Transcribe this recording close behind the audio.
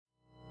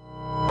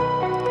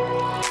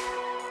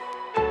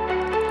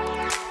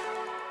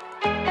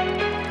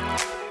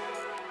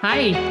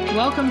Hey,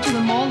 welcome to the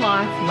More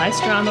Life, Less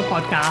Drama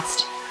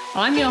podcast.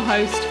 I'm your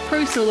host,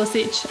 Prue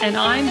Sulicic, and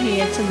I'm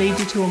here to lead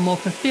you to a more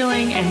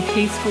fulfilling and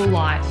peaceful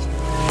life.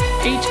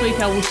 Each week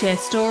I will share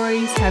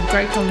stories, have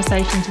great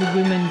conversations with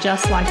women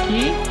just like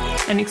you,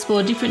 and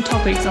explore different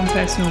topics on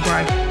personal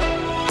growth.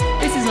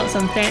 This is not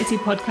some fancy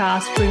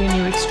podcast bringing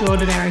you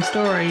extraordinary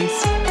stories.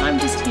 I'm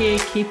just here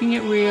keeping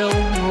it real,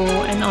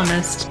 raw and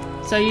honest,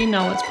 so you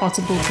know it's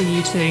possible for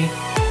you too.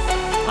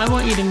 I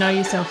want you to know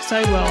yourself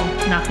so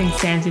well, nothing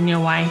stands in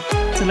your way.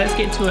 So let's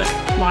get to it.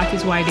 Life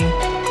is waiting.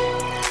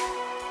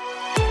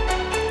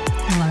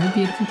 Hello,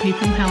 beautiful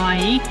people. How are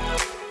you?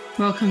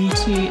 Welcome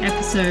to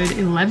episode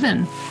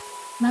 11.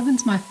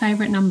 11's my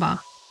favourite number.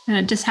 And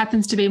it just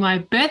happens to be my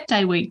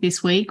birthday week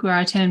this week where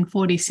I turned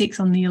 46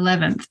 on the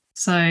 11th.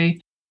 So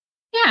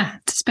yeah,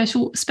 it's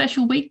a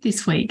special week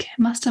this week. It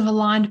must have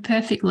aligned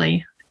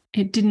perfectly.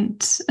 I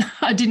didn't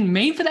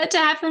mean for that to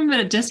happen, but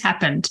it just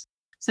happened.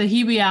 So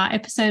here we are,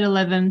 episode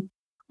 11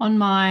 on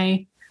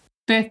my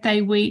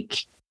birthday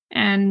week.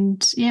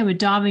 And yeah, we're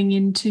diving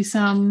into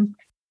some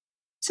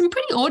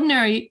pretty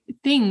ordinary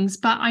things,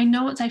 but I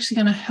know it's actually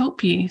going to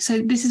help you.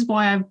 So this is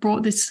why I've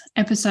brought this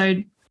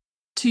episode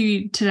to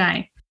you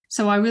today.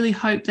 So I really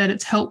hope that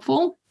it's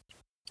helpful.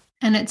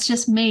 And it's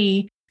just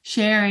me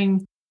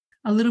sharing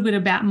a little bit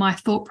about my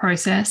thought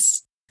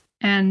process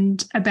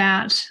and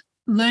about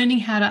learning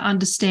how to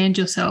understand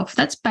yourself.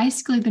 That's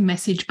basically the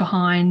message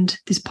behind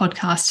this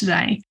podcast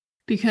today,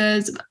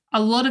 because a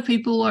lot of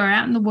people are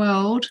out in the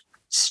world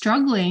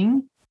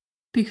struggling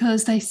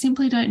because they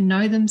simply don't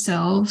know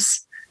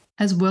themselves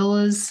as well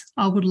as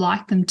I would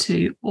like them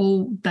to,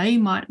 or they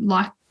might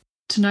like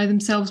to know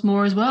themselves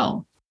more as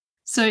well.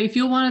 So if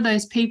you're one of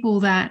those people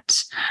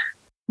that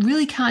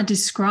really can't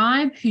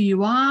describe who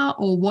you are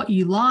or what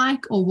you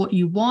like or what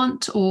you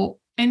want or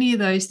any of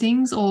those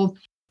things, or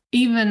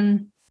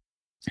even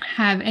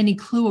have any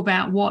clue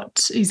about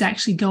what is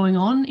actually going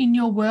on in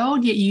your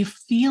world, yet you're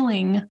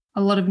feeling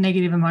a lot of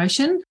negative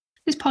emotion,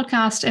 this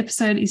podcast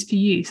episode is for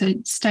you. So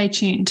stay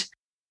tuned.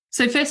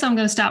 So first I'm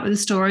going to start with a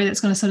story that's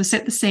going to sort of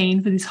set the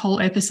scene for this whole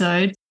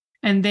episode.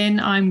 And then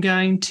I'm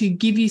going to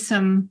give you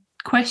some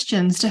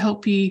questions to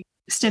help you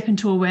step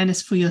into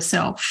awareness for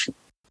yourself.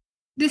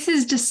 This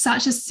is just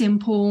such a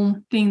simple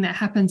thing that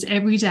happens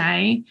every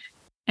day.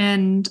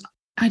 And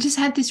I just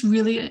had this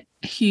really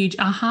huge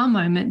aha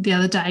moment the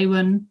other day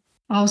when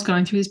I was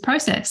going through this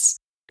process.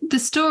 The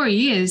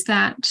story is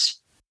that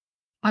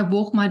I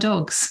walk my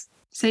dogs.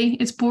 See,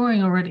 it's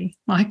boring already.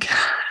 Like,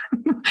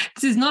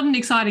 this is not an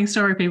exciting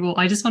story, people.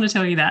 I just want to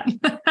tell you that.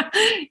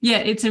 Yeah,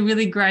 it's a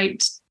really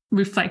great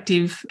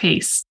reflective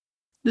piece.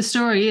 The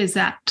story is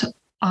that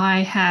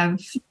I have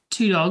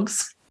two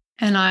dogs,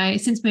 and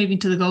since moving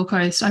to the Gold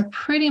Coast, I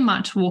pretty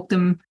much walk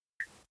them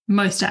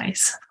most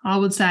days. I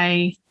would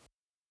say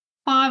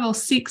 5 or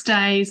 6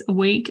 days a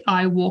week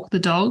I walk the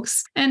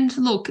dogs. And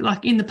look,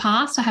 like in the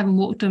past, I haven't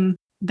walked them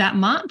that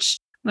much.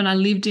 When I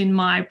lived in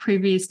my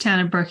previous town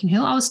of Broken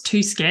Hill, I was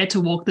too scared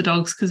to walk the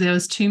dogs because there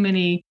was too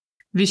many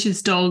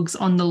vicious dogs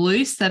on the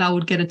loose that I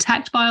would get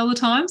attacked by all the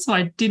time. So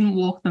I didn't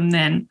walk them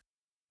then.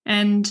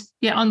 And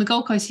yeah, on the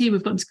Gold Coast here,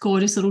 we've got this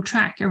gorgeous little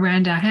track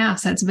around our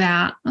house. That's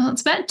about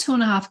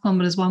 2.5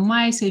 kilometres one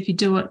way. So if you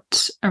do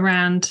it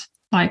around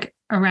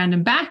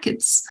and back,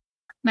 it's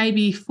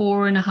maybe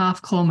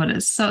 4.5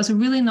 kilometres. So it's a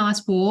really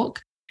nice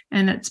walk,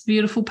 and it's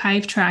beautiful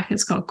paved track.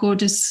 It's got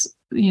gorgeous,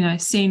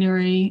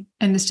 scenery,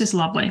 and it's just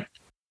lovely.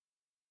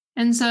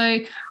 And so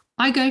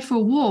I go for a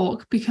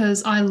walk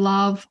because I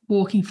love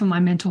walking for my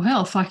mental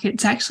health. Like,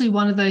 it's actually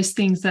one of those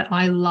things that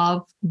I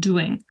love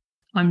doing.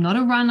 I'm not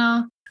a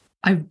runner.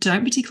 I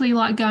don't particularly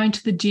like going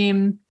to the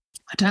gym.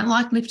 I don't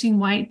like lifting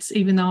weights,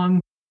 even though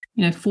I'm,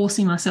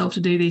 forcing myself to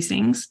do these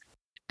things.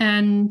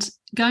 And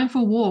going for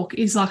a walk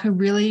is like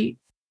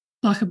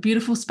a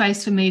beautiful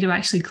space for me to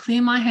actually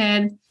clear my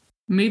head,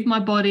 move my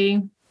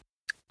body.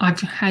 I've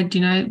had,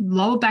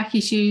 lower back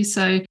issues,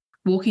 so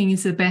walking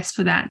is the best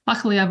for that.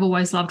 Luckily, I've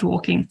always loved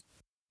walking.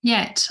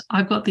 Yet,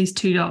 I've got these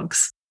two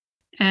dogs,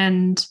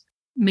 and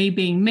me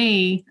being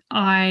me,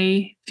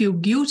 I feel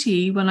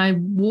guilty when I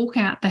walk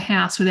out the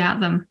house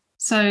without them.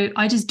 So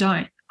I just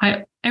don't.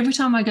 Every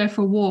time I go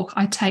for a walk,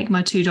 I take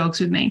my two dogs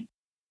with me.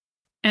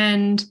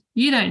 And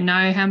you don't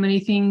know how many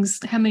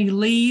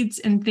leads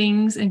and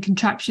things and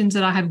contraptions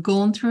that I have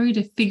gone through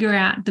to figure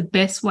out the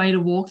best way to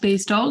walk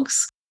these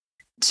dogs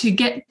to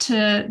get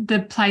to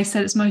the place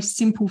that is most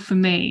simple for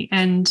me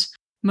and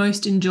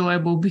most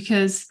enjoyable,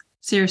 because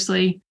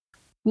seriously,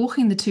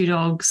 walking the two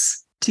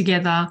dogs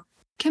together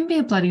can be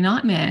a bloody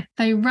nightmare.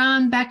 They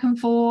run back and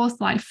forth.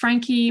 Like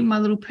Frankie, my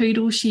little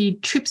poodle, she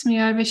trips me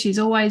over. She's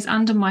always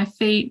under my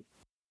feet.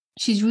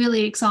 She's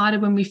really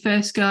excited when we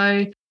first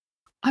go.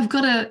 I've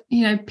got to,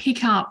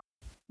 pick up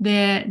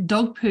their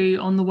dog poo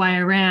on the way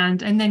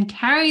around and then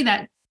carry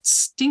that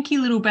stinky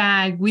little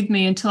bag with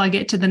me until I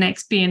get to the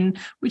next bin,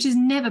 which is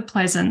never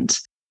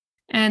pleasant.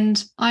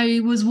 And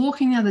I was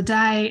walking the other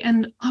day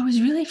and I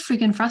was really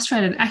freaking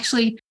frustrated.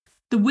 Actually,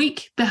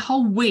 the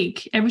whole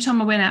week, every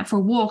time I went out for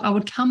a walk, I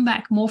would come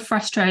back more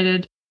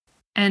frustrated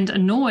and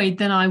annoyed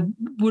than I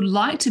would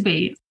like to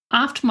be.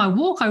 after my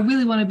walk, I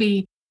really want to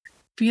be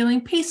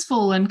feeling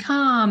peaceful and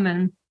calm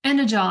and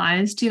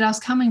energized. Yet I was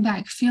coming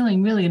back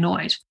feeling really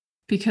annoyed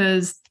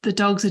because the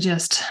dogs are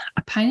just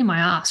a pain in my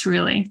ass,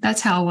 really.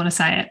 That's how I want to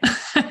say it.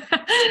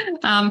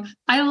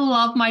 I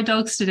love my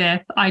dogs to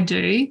death. I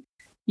do.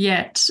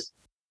 Yet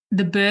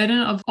the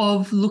burden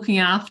of looking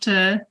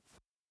after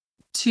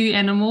two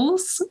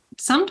animals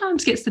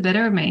sometimes gets the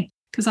better of me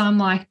because I'm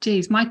like,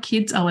 geez, my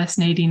kids are less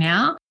needy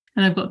now.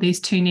 And I've got these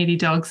two needy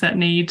dogs that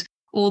need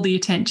all the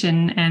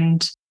attention,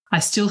 and I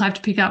still have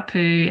to pick up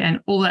poo and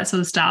all that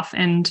sort of stuff.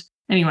 And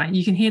anyway,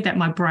 you can hear that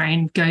my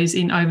brain goes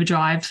in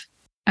overdrive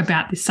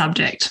about this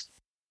subject.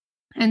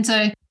 And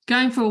so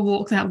going for a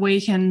walk that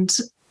weekend,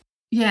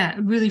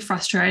 really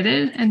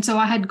frustrated. And so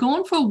I had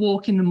gone for a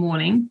walk in the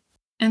morning,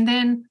 and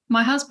then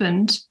my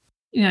husband,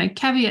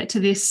 caveat to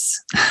this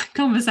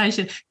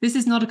conversation, this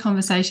is not a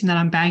conversation that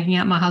I'm bagging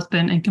out my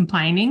husband and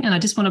complaining. And I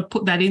just want to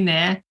put that in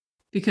there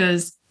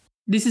because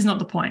this is not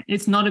the point.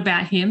 It's not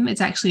about him.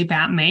 It's actually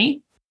about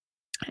me.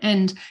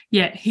 And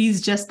he's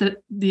just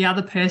the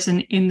other person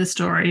in the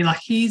story.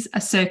 Like, he's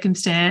a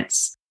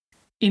circumstance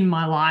in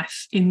my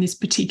life in this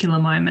particular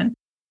moment.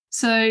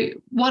 So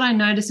what I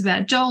notice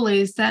about Joel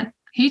is that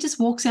he just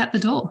walks out the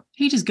door.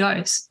 He just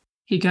goes.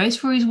 He goes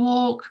for his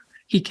walk.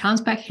 He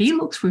comes back. He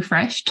looks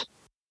refreshed.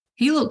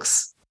 He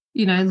looks,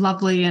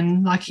 lovely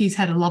and like he's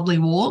had a lovely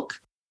walk.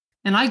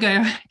 And I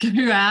go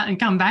out and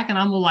come back and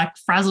I'm all like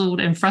frazzled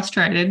and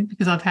frustrated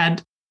because I've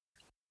had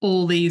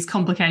all these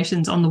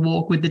complications on the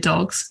walk with the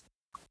dogs.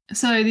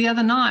 So the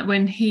other night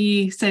when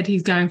he said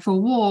he's going for a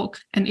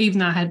walk, and even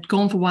though I had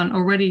gone for one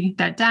already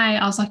that day,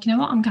 I was like, you know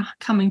what, I'm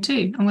coming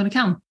too. I'm going to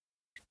come.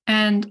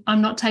 And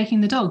I'm not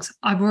taking the dogs.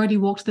 I've already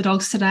walked the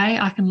dogs today.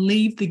 I can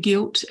leave the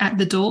guilt at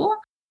the door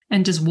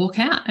and just walk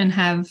out and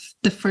have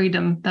the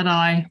freedom that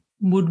I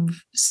would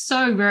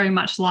so very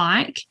much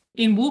like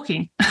in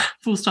walking,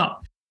 full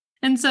stop.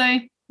 And so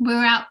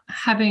we're out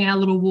having our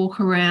little walk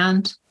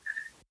around.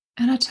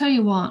 And I tell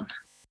you what,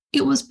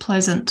 it was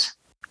pleasant.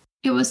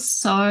 It was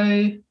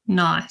so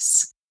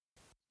nice.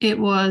 It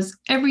was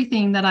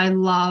everything that I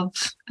love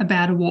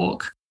about a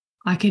walk.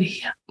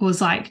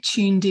 Was like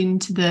tuned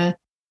into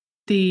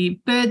the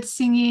birds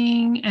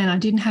singing, and I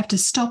didn't have to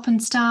stop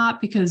and start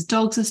because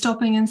dogs are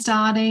stopping and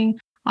starting.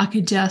 I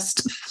could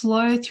just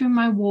flow through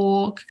my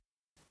walk.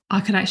 I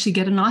could actually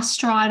get a nice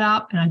stride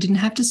up and I didn't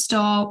have to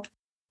stop.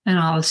 And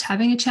I was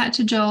having a chat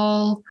to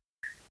Joel.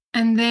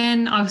 And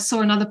then I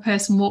saw another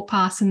person walk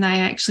past and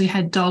they actually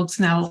had dogs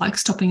and they were like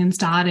stopping and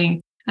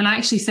starting. And I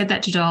actually said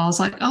that to Joel. I was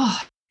like, oh,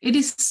 it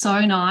is so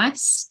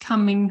nice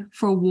coming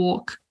for a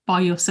walk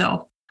by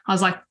yourself. I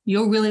was like,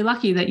 you're really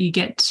lucky that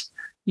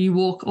you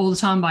walk all the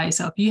time by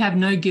yourself. You have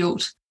no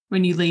guilt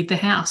when you leave the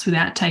house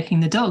without taking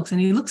the dogs. And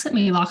he looks at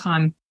me like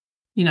I'm,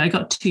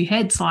 got two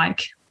heads,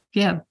 like,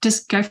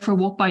 just go for a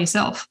walk by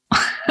yourself.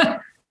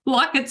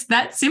 Like it's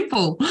that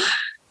simple.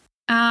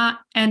 And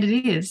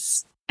it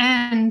is.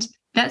 And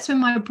that's when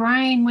my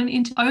brain went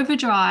into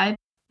overdrive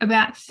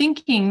about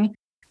thinking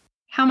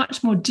how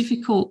much more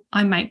difficult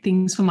I make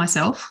things for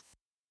myself,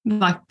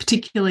 like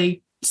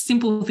particularly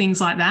simple things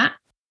like that.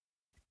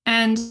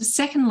 And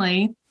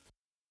secondly,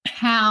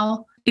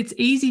 how it's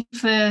easy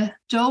for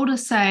Joel to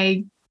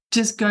say,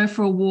 just go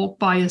for a walk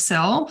by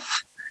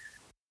yourself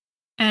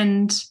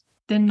and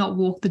then not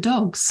walk the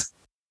dogs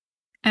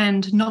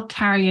and not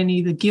carry any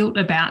of the guilt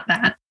about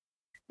that.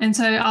 And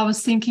so I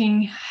was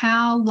thinking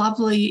how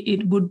lovely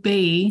it would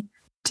be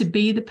to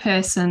be the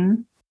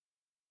person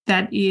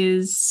that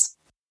is,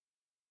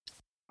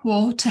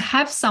 to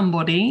have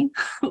somebody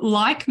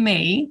like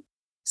me.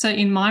 So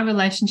in my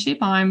relationship,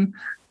 I'm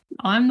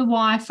the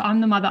wife,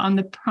 I'm the mother, I'm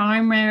the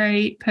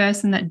primary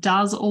person that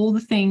does all the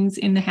things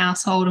in the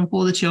household and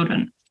for the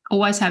children.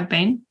 Always have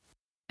been.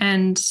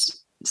 And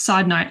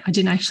side note, I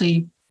didn't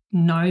actually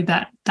know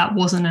that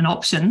wasn't an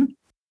option.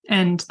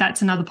 And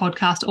that's another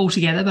podcast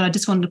altogether, but I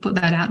just wanted to put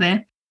that out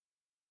there.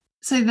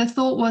 So the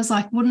thought was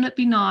like, wouldn't it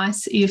be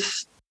nice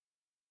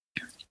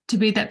to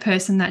be that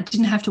person that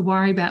didn't have to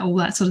worry about all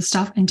that sort of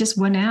stuff and just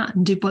went out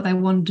and did what they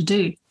wanted to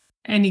do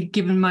any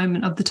given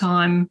moment of the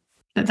time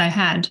that they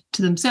had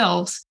to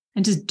themselves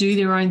and just do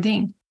their own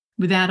thing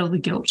without all the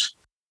guilt.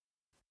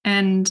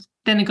 And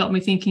then it got me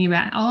thinking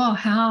about,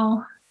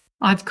 how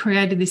I've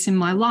created this in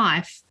my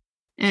life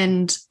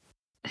and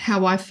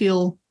how I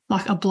feel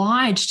like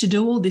obliged to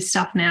do all this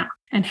stuff now.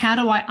 And how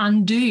do I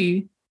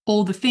undo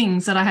all the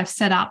things that I have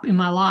set up in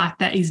my life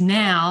that is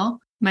now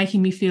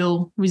making me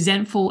feel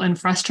resentful and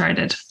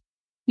frustrated?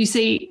 You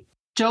see,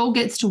 Joel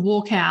gets to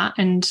walk out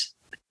and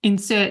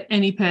insert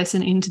any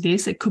person into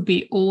this. It could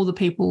be all the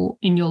people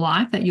in your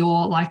life that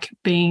you're like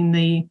being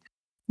the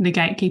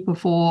gatekeeper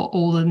for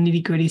all the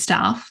nitty-gritty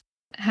stuff.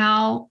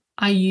 How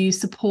are you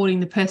supporting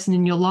the person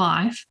in your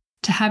life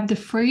to have the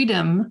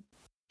freedom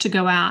to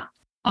go out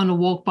on a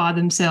walk by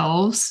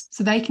themselves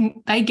so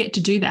they get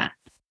to do that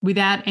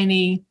without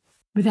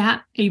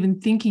even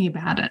thinking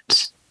about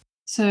it?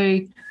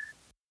 So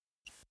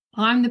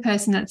I'm the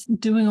person that's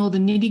doing all the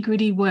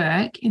nitty-gritty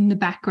work in the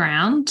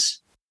background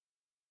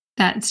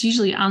that's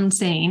usually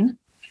unseen,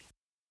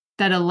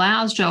 that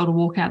allows Joel to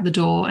walk out the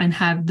door and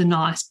have the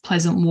nice,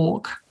 pleasant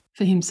walk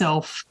for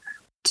himself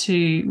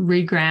to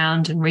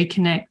reground and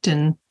reconnect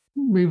and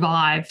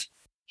revive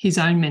his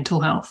own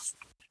mental health.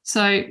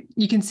 So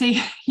you can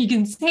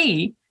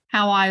see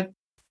how I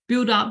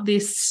build up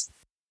this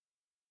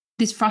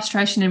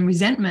frustration and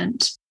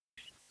resentment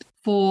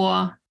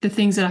for the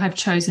things that I have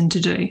chosen to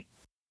do.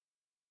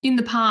 In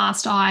the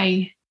past,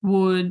 I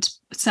would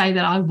say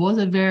that I was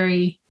a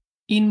very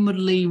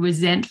inwardly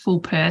resentful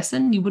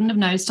person. You wouldn't have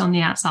noticed on the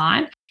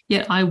outside,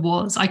 yet I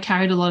was. I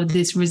carried a lot of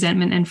this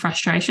resentment and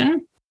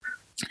frustration,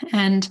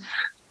 and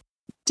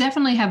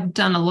definitely have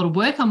done a lot of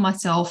work on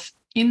myself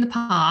in the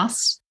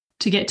past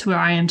to get to where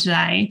I am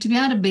today, to be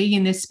able to be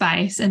in this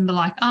space and be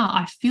like,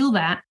 I feel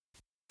that,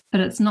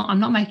 but I'm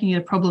not making it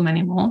a problem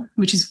anymore,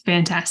 which is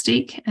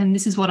fantastic. And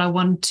this is what I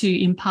want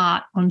to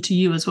impart onto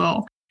you as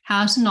well,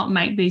 how to not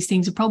make these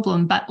things a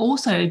problem, but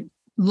also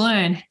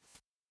learn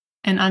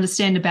and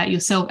understand about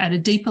yourself at a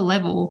deeper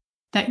level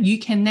that you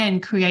can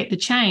then create the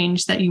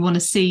change that you want to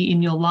see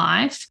in your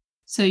life,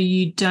 so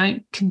you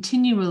don't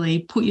continually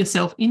put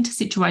yourself into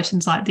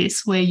situations like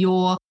this where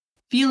you're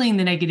feeling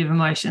the negative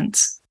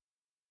emotions.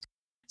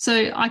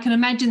 So I can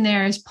imagine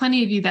there is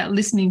plenty of you that are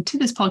listening to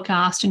this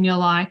podcast and you're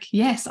like,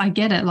 yes, I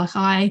get it. Like,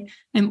 I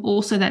am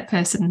also that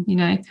person,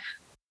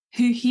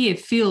 who here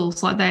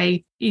feels like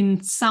they,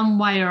 in some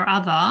way or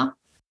other,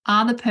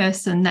 are the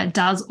person that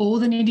does all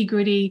the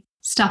nitty-gritty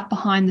stuff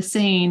behind the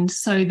scenes,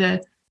 so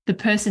the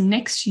person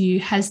next to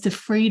you has the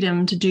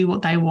freedom to do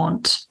what they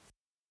want.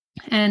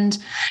 And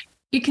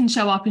it can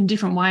show up in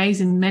different ways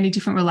in many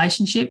different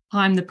relationships.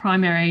 I'm the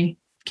primary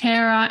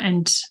carer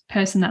and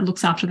person that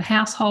looks after the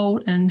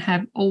household and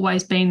have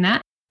always been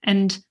that.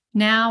 And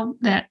now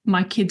that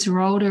my kids are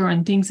older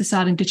and things are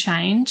starting to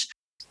change,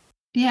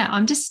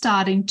 I'm just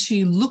starting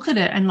to look at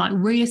it and like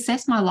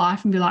reassess my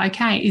life and be like,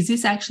 okay, is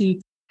this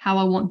actually how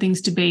I want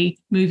things to be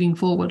moving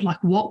forward?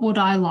 Like, what would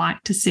I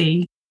like to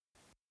see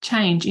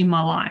change in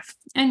my life?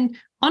 And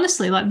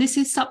honestly, like, this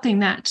is something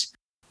that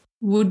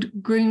would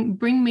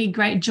bring me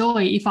great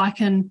joy if I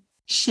can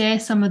share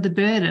some of the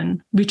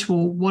burden,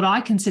 what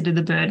I consider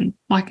the burden,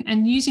 like,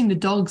 and using the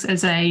dogs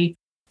as a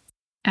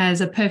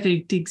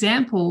perfect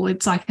example.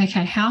 It's like,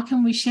 okay, how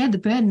can we share the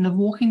burden of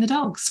walking the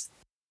dogs?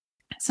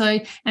 So,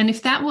 and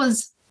if that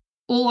was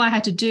all I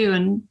had to do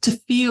and to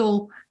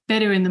feel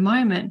better in the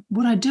moment,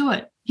 would I do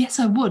it? Yes,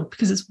 I would,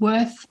 because it's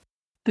worth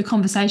the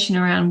conversation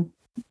around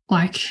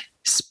like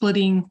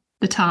splitting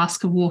the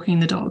task of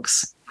walking the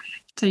dogs.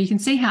 So you can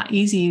see how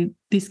easy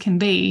this can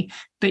be,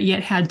 but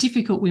yet how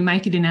difficult we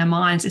make it in our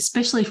minds,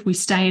 especially if we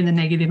stay in the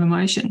negative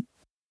emotion.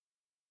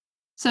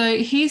 So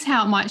here's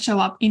how it might show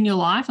up in your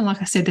life. And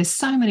like I said, there's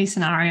so many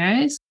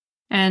scenarios,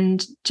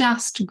 and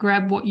just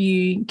grab what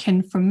you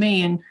can from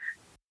me and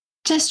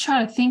just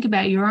try to think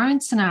about your own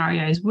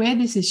scenarios where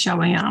this is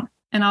showing up.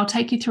 And I'll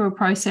take you through a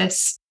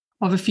process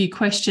of a few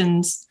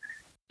questions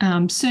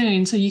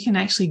soon, so you can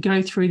actually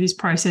go through this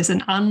process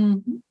and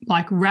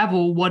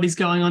unravel what is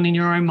going on in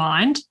your own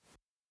mind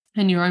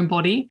and your own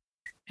body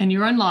and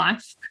your own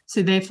life.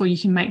 So therefore you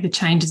can make the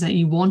changes that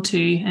you want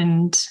to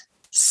and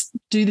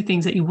do the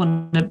things that you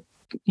want to,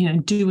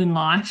 do in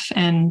life,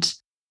 and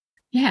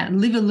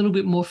live a little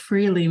bit more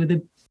freely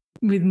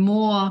with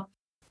more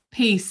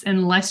peace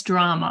and less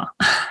drama.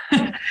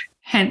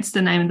 Hence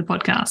the name of the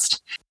podcast.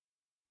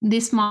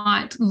 This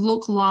might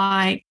look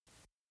like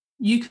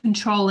you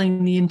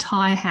controlling the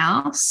entire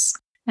house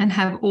and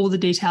have all the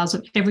details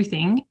of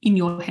everything in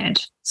your head.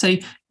 So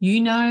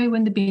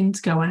when the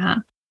bins go out,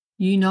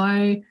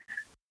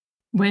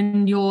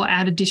 when you're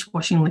out of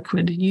dishwashing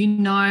liquid,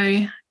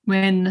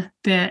 when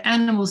the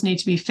animals need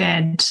to be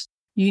fed,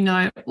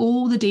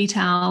 all the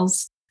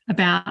details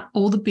about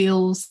all the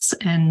bills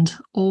and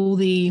all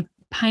the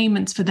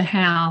payments for the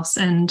house,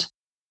 and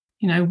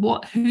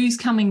who's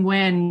coming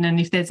when, and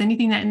if there's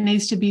anything that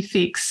needs to be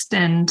fixed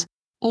and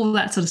all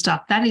that sort of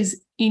stuff. That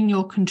is in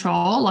your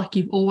control. Like,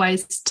 you've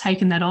always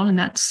taken that on, and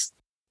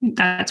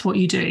that's what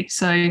you do.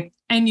 So,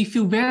 and you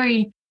feel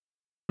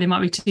there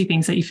might be two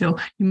things that you feel.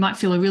 You might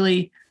feel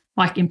really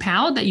like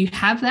empowered that you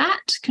have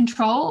that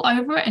control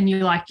over it, and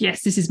you're like,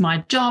 yes, this is my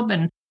job,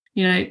 and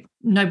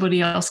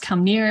nobody else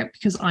come near it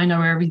because I know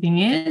where everything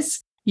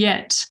is.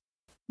 Yet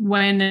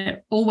when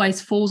it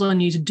always falls on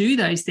you to do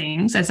those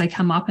things as they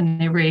come up and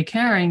they're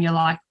reoccurring, you're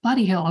like,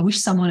 bloody hell, I wish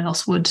someone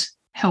else would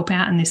help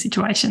out in this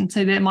situation.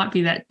 So there might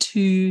be that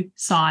two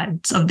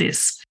sides of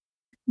this.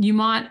 You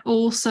might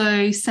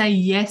also say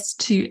yes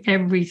to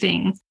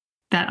everything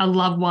that a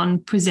loved one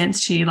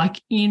presents to you,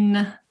 like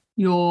in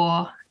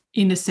your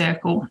inner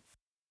circle.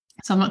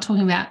 So I'm not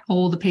talking about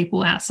all the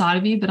people outside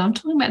of you, but I'm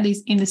talking about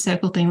these inner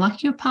circle thing,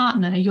 like your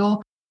partner,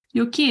 your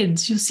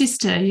kids, your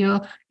sister,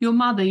 your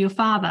mother, your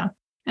father.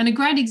 And a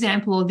great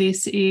example of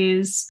this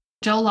is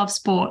Joel loves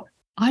sport.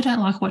 I don't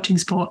like watching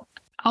sport.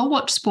 I'll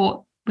watch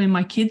sport when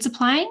my kids are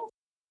playing.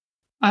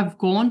 I've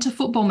gone to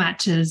football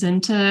matches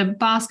and to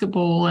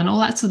basketball and all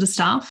that sort of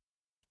stuff.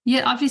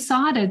 Yet I've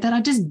decided that I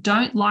just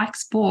don't like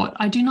sport.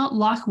 I do not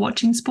like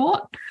watching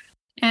sport.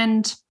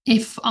 And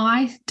if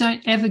I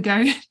don't ever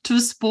go to a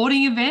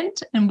sporting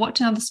event and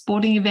watch another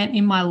sporting event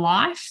in my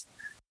life,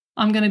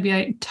 I'm going to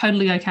be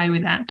totally okay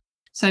with that.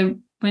 So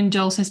when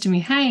Joel says to me,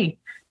 hey,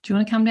 do you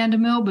want to come down to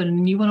Melbourne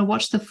and you want to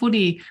watch the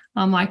footy?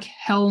 I'm like,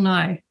 hell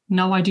no.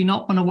 No, I do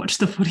not want to watch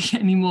the footy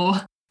anymore.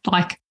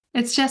 Like,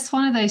 it's just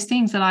one of those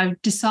things that I've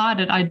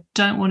decided I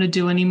don't want to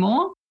do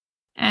anymore.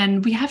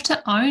 And we have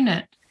to own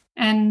it.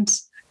 And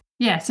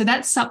yeah, so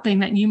that's something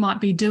that you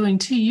might be doing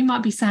too. You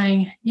might be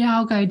saying, yeah,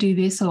 I'll go do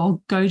this or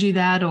go do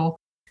that,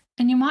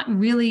 and you might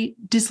really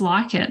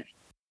dislike it.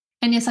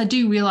 And yes, I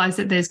do realize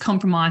that there's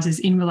compromises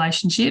in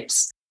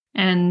relationships,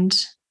 and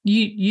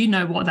you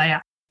know what they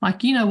are.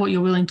 Like, you know what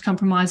you're willing to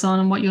compromise on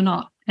and what you're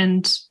not.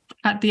 And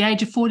at the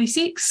age of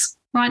 46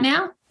 right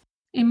now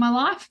in my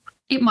life,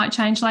 it might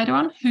change later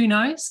on. Who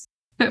knows?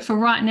 But for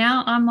right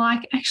now, I'm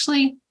like,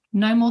 actually,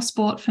 no more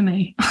sport for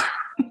me.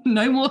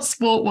 No more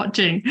sport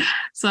watching.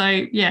 So,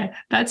 yeah,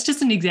 that's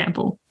just an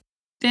example.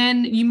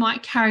 Then you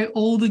might carry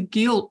all the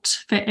guilt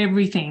for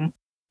everything.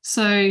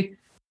 So,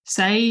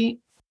 say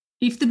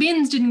if the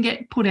bins didn't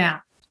get put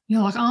out,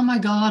 you're like, oh, my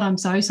God, I'm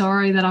so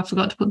sorry that I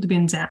forgot to put the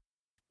bins out.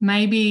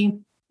 Maybe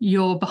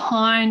you're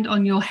behind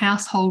on your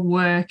household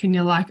work and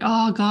you're like,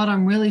 oh, God,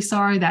 I'm really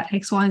sorry that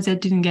X, Y, and Z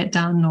didn't get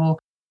done, or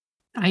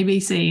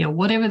ABC, or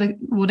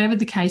whatever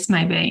the case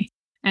may be.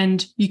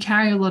 And you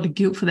carry a lot of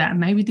guilt for that.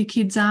 Maybe the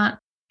kids aren't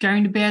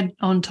going to bed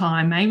on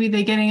time. Maybe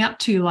they're getting up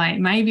too late.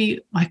 Maybe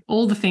like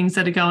all the things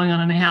that are going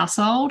on in a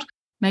household,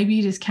 maybe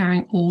you're just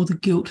carrying all the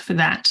guilt for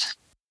that.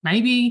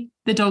 Maybe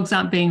the dogs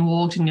aren't being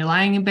walked and you're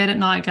laying in bed at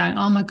night going,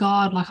 oh my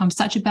God, like I'm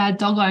such a bad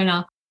dog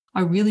owner.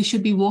 I really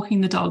should be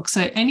walking the dog.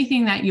 So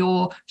anything that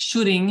you're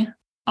shoulding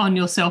on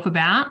yourself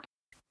about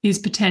is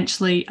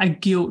potentially a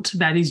guilt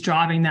that is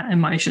driving that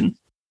emotion.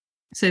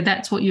 So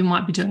that's what you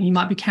might be doing. You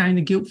might be carrying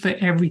the guilt for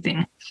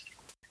everything.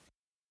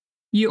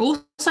 You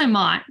also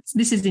might,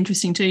 this is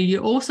interesting too, you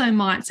also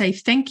might say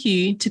thank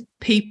you to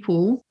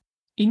people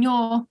in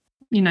your,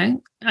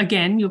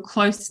 again, your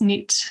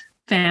close-knit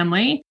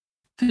family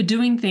for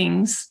doing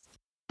things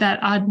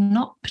that are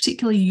not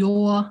particularly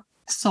your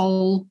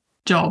sole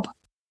job.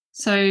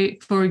 So,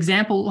 for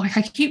example, like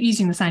I keep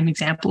using the same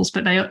examples,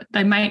 but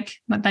they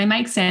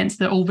make sense.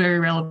 They're all very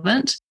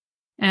relevant.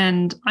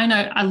 And I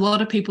know a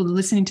lot of people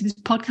listening to this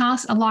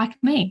podcast are like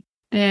me.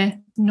 They're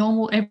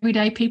normal,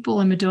 everyday people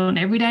and we're doing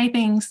everyday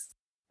things.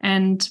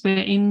 And we're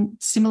in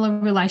similar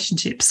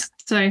relationships.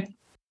 So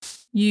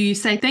you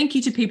say thank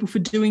you to people for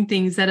doing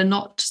things that are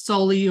not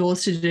solely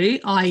yours to do,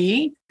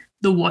 i.e.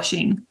 the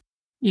washing.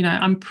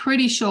 I'm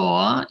pretty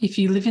sure if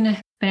you live in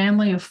a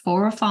family of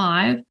 4 or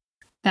 5,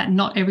 that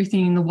not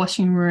everything in the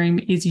washing room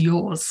is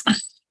yours.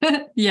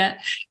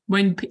 Yet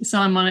when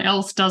someone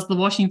else does the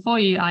washing for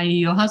you, i.e.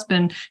 your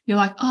husband, you're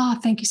like, oh,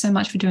 thank you so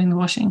much for doing the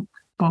washing.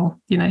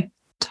 Well,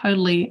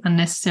 totally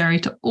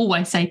unnecessary to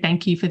always say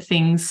thank you for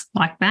things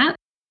like that.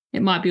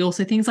 It might be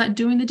also things like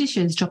doing the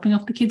dishes, dropping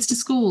off the kids to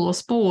school or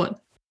sport,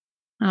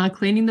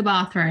 cleaning the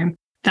bathroom,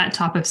 that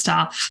type of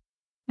stuff.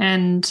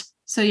 And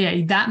so,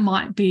 yeah, that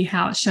might be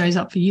how it shows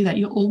up for you, that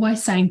you're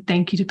always saying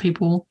thank you to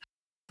people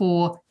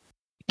for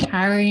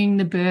carrying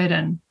the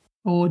burden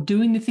or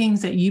doing the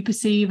things that you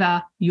perceive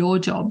are your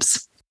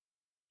jobs.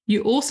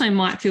 You also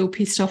might feel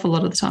pissed off a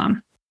lot of the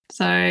time.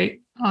 So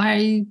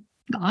I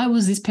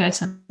was this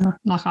person,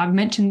 like I've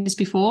mentioned this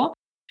before,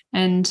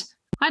 and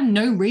I had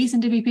no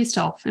reason to be pissed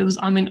off. It was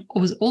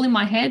all in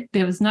my head.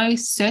 There was no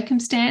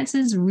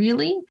circumstances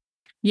really,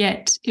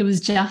 yet it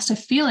was just a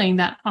feeling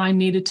that I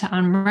needed to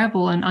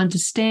unravel and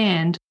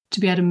understand to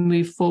be able to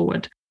move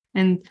forward.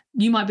 And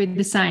you might be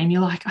the same.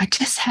 You're like, I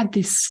just had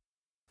this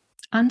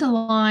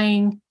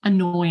underlying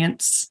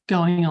annoyance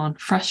going on,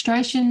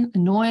 frustration,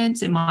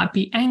 annoyance. It might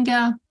be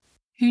anger.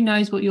 Who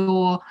knows what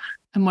your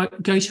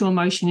go-to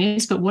emotion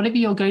is, but whatever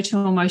your go-to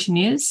emotion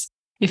is,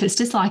 if it's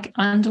just like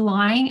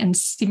underlying and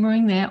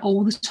simmering there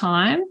all the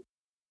time,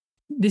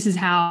 this is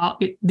how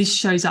this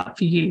shows up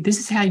for you. This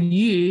is how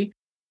you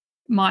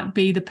might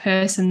be the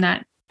person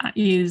that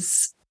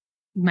is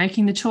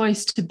making the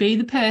choice to be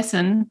the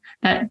person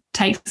that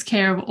takes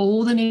care of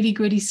all the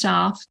nitty-gritty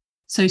stuff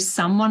so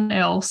someone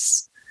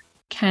else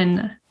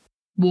can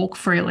walk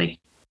freely.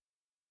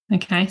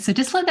 Okay, so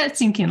just let that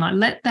sink in. Like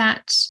let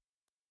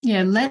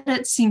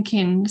it sink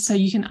in so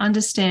you can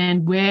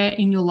understand where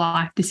in your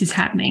life this is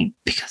happening,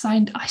 because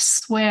I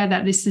swear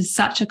that this is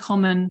such a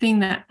common thing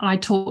that I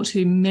talk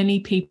to many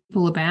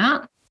people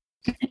about,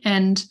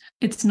 and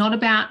it's not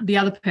about the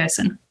other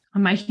person.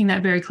 I'm making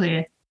that very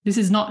clear.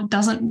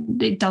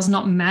 It does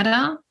not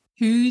matter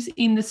who's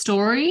in the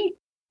story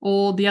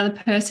or the other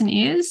person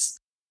is.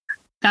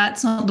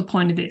 That's not the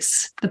point of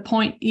this. The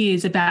point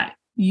is about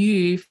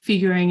you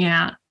figuring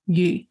out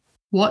you.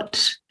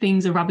 What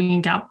things are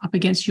rubbing up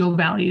against your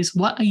values?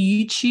 What are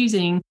you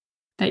choosing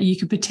that you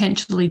could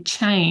potentially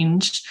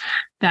change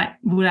that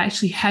would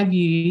actually have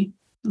you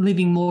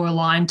living more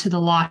aligned to the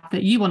life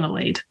that you want to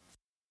lead?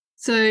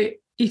 So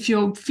if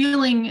you're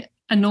feeling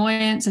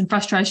annoyance and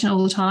frustration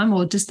all the time,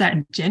 or just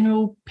that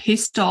general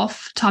pissed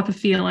off type of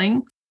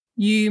feeling,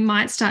 you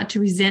might start to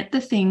resent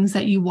the things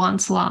that you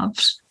once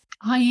loved.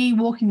 i.e.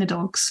 walking the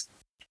dogs.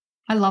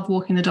 I love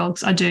walking the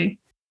dogs, I do.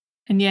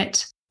 And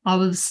yet I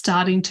was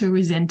starting to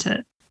resent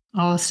it.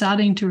 I was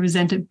starting to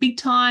resent it big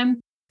time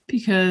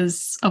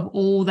because of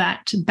all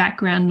that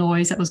background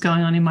noise that was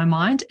going on in my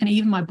mind and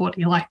even my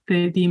body, like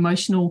the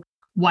emotional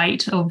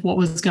weight of what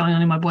was going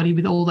on in my body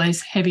with all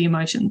those heavy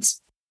emotions.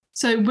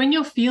 So when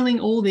you're feeling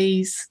all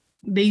these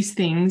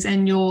things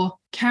and you're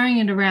carrying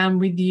it around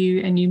with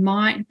you and you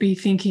might be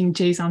thinking,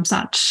 geez, I'm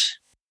such,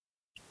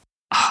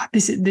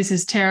 this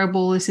is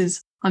terrible.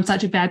 I'm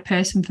such a bad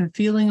person for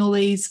feeling all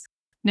these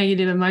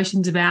negative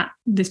emotions about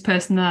this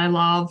person that I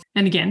love.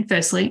 And again,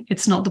 firstly,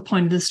 it's not the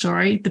point of the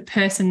story. The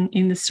person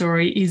in the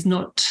story is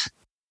not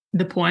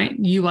the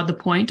point. You are the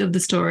point of the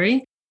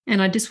story.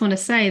 And I just want to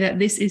say that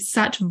this is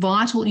such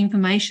vital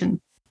information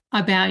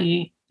about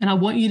you. And I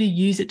want you to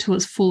use it to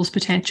its fullest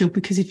potential,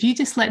 because if you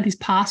just let this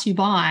pass you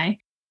by,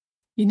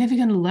 you're never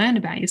going to learn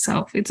about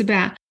yourself. It's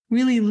about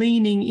really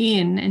leaning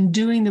in and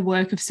doing the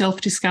work of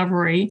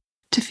self-discovery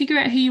to figure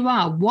out who you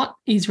are, what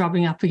is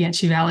rubbing up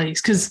against your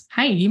values. Because,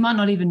 hey, you might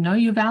not even know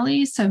your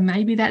values, so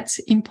maybe that's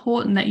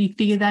important that you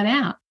figure that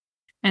out.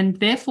 And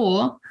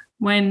therefore,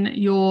 when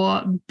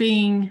you're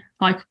being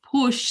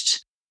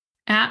pushed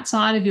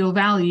outside of your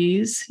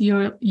values,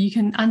 you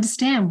can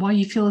understand why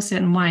you feel a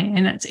certain way,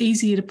 and it's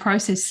easier to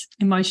process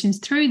emotions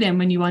through them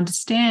when you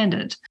understand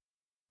it.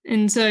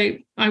 And so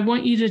I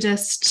want you to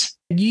just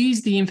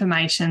use the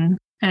information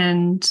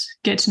and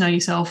get to know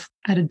yourself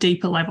at a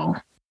deeper level.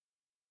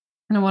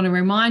 And I want to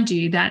remind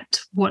you that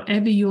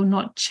whatever you're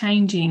not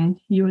changing,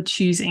 you're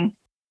choosing.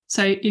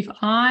 So if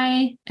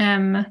I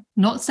am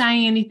not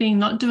saying anything,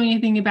 not doing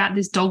anything about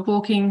this dog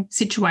walking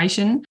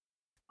situation,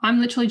 I'm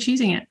literally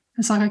choosing it.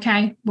 It's like,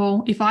 okay,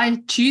 well, if I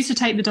choose to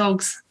take the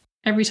dogs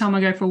every time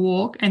I go for a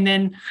walk and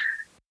then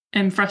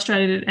am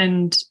frustrated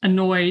and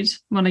annoyed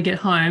when I get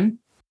home,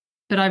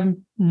 but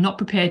I'm not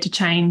prepared to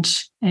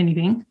change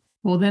anything,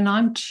 well, then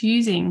I'm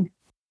choosing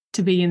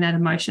to be in that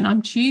emotion.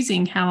 I'm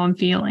choosing how I'm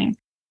feeling.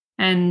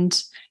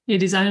 And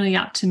it is only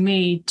up to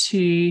me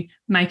to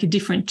make a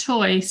different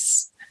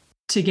choice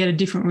to get a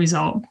different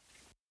result.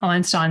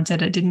 Einstein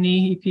said it, didn't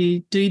he? If you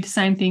do the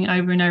same thing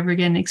over and over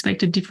again and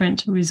expect a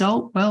different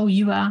result, well,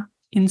 you are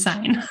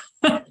insane.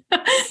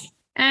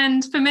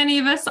 And for many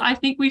of us, I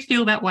think we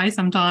feel that way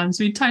sometimes.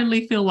 We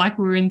totally feel like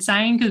we're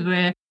insane because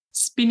we're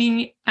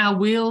spinning our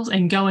wheels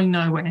and going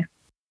nowhere.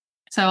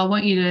 So I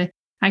want you to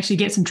actually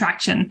get some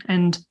traction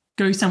and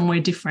go somewhere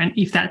different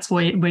if that's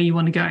where you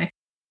want to go.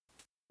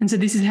 And so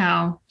this is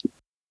how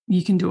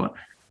you can do it.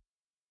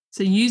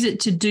 So use it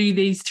to do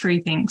these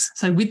three things.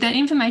 So with that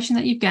information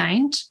that you've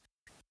gained,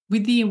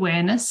 with the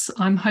awareness,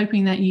 I'm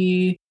hoping that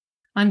you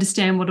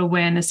understand what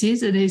awareness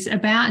is. It is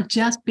about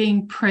just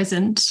being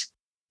present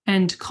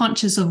and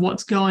conscious of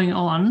what's going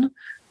on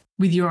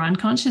with your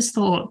unconscious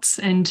thoughts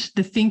and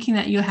the thinking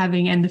that you're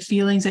having and the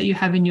feelings that you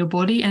have in your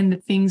body and the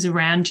things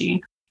around you.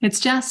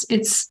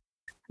 It's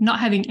not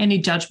having any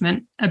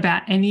judgment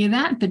about any of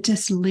that, but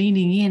just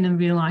leaning in and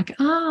being like,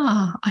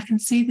 I can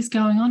see this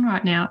going on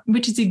right now,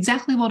 which is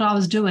exactly what I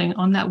was doing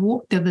on that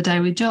walk the other day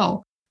with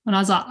Joel. When I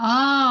was like,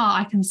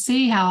 I can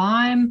see how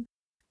I'm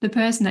the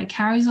person that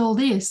carries all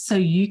this so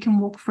you can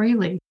walk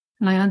freely.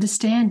 And I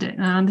understand it,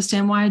 and I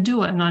understand why I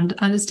do it, and I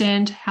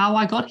understand how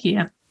I got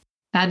here.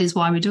 That is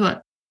why we do it.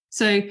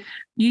 So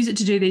use it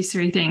to do these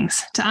three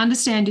things. To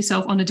understand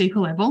yourself on a deeper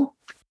level,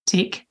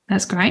 tick,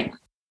 that's great.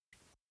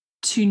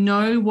 To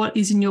know what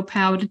is in your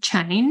power to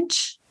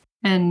change,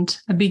 and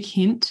a big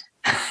hint,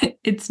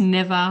 it's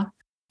never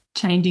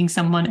changing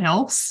someone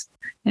else.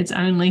 It's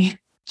only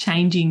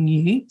changing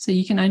you. So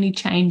you can only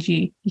change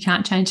you. You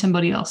can't change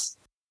somebody else.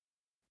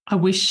 I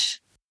wish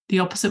the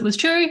opposite was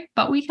true,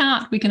 but we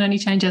can't. We can only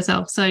change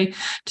ourselves. So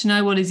to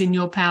know what is in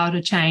your power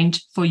to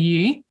change for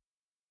you.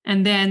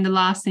 And then the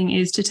last thing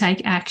is to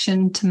take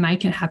action to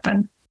make it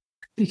happen.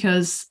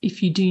 Because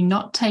if you do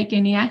not take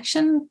any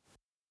action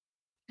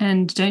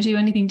and don't do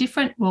anything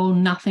different, well,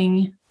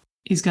 nothing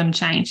is going to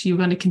change. You're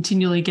going to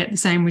continually get the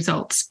same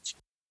results.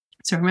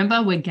 So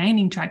remember, we're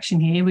gaining traction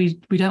here. We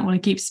don't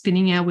want to keep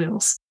spinning our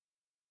wheels.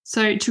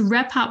 So to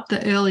wrap up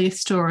the earlier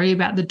story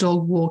about the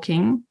dog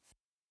walking,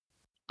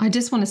 I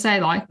just want to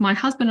say, my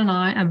husband and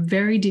I are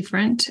very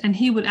different, and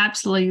he would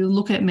absolutely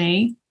look at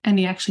me, and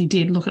he actually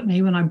did look at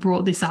me when I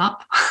brought this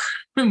up,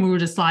 when we were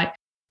just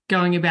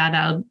going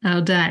about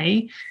our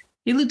day.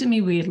 He looked at me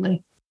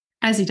weirdly,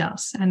 as he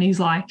does, and he's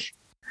like,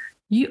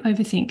 you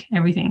overthink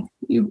everything.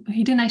 He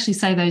didn't actually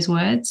say those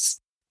words,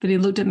 but he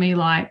looked at me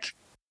like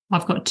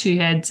I've got two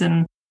heads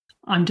and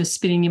I'm just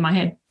spinning in my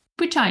head,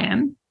 which I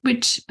am,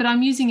 but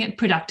I'm using it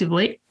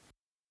productively.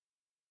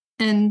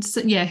 And so,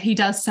 yeah, he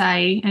does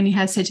say, and he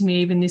has said to me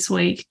even this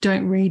week,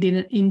 don't read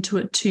into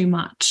it too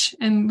much,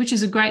 and which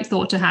is a great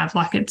thought to have.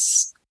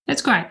 It's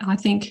great. I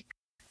think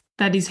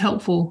that is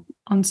helpful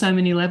on so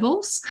many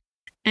levels.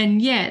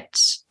 And yet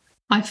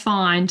I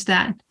find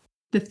that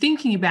the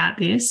thinking about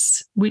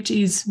this, which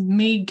is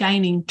me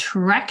gaining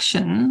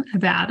traction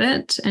about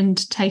it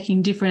and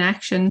taking different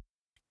action,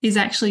 is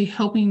actually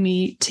helping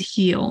me to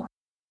heal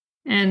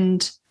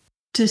and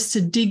just to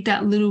dig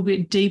that little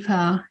bit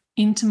deeper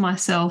into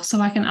myself so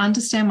I can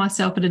understand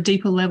myself at a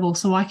deeper level,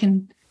 so I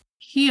can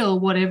heal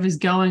whatever's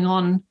going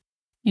on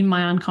in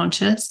my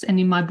unconscious and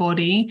in my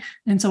body.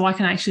 And so I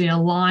can actually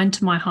align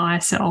to my higher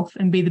self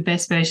and be the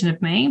best version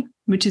of me,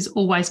 which is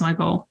always my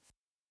goal.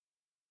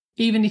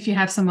 Even if you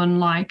have someone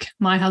like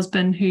my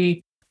husband who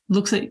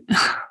looks at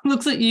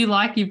you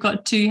like you've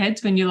got two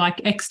heads when you're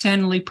like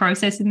externally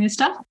processing this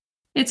stuff,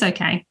 it's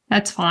okay.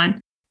 That's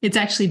fine. It's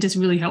actually just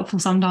really helpful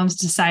sometimes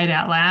to say it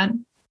out loud.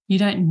 You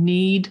don't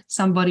need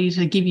somebody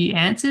to give you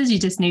answers. You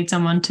just need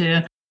someone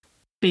to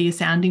be a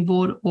sounding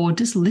board or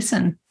just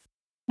listen.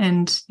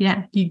 And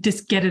yeah, you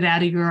just get it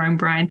out of your own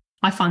brain.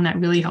 I find that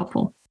really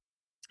helpful.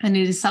 And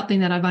it is something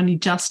that I've only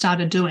just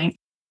started doing,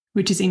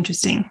 which is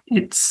interesting.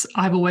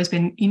 I've always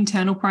been an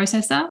internal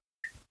processor.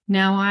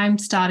 Now I'm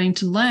starting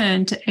to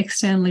learn to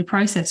externally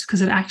process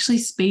because it actually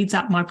speeds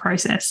up my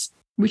process,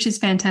 which is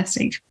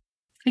fantastic.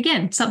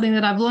 Again, something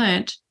that I've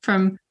learned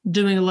from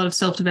doing a lot of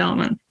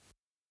self-development.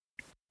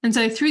 And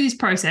so through this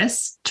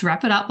process, to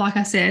wrap it up, like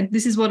I said,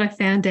 this is what I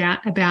found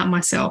out about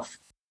myself.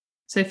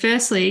 So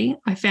firstly,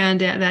 I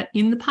found out that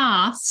in the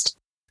past,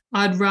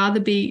 I'd rather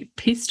be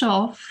pissed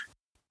off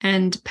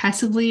and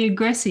passively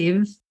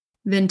aggressive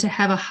than to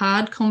have a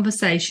hard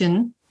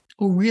conversation,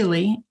 or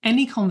really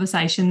any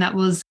conversation that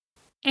was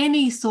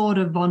any sort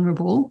of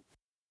vulnerable.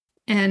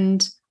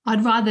 And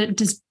I'd rather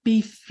just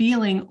be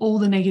feeling all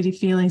the negative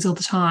feelings all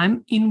the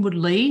time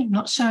inwardly,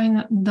 not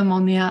showing them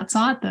on the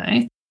outside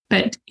though,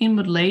 but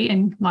inwardly,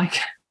 and like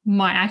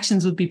my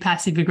actions would be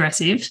passive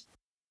aggressive.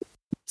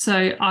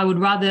 So I would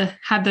rather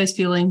have those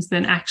feelings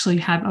than actually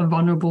have a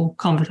vulnerable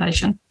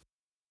conversation.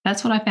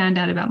 That's what I found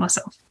out about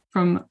myself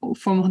from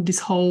this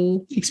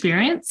whole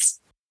experience.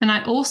 And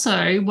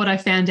what I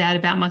found out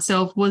about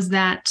myself was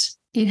that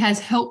it has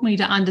helped me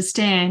to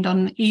understand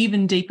on an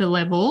even deeper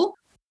level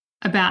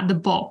about the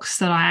box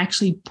that I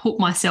actually put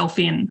myself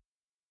in.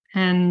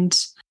 And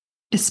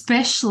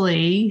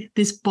especially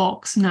this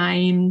box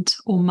named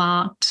or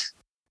marked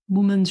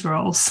women's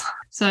roles.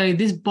 So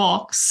this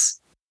box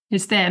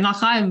is there. And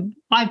like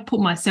I put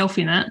myself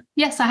in it.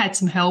 Yes, I had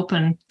some help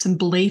and some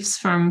beliefs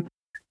from,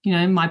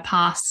 my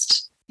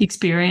past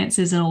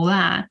experiences and all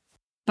that.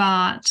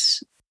 But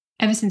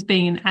ever since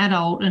being an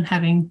adult and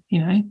having,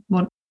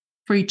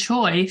 free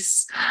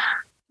choice,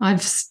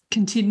 I've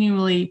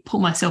continually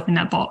put myself in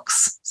that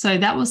box. So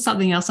that was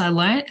something else I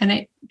learned.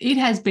 And it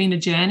has been a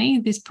journey,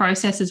 this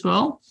process as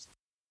well.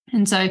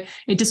 And so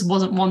it just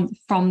wasn't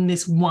from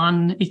this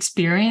one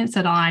experience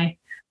that I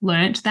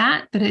learnt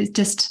that, but it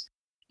just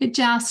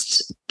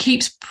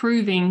keeps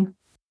proving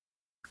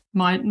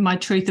my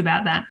truth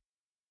about that.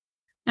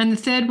 And the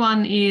third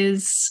one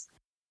is,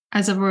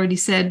 as I've already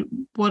said,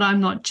 what I'm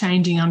not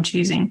changing, I'm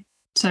choosing.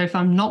 So if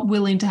I'm not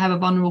willing to have a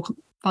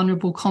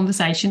vulnerable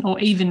conversation, or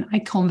even a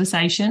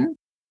conversation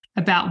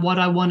about what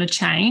I want to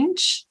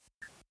change,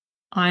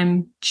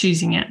 I'm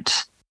choosing it.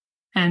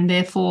 And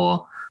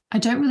therefore, I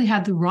don't really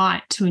have the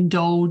right to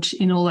indulge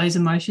in all those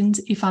emotions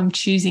if I'm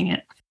choosing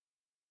it.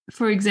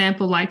 For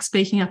example, like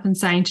speaking up and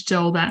saying to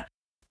Joel that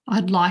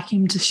I'd like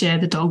him to share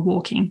the dog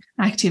walking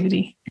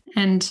activity.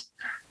 And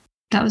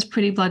that was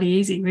pretty bloody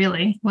easy,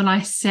 really. When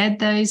I said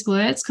those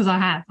words, because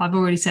I've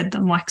already said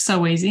them, like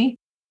so easy.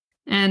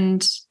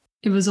 And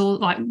it was all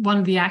like one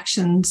of the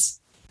actions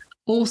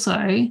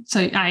also.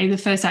 So the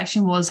first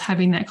action was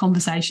having that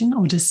conversation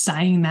or just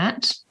saying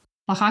that.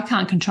 Like I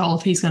can't control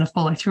if he's going to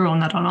follow through on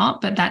that or not,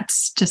 but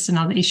that's just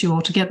another issue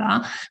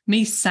altogether.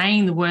 Me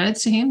saying the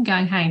words to him,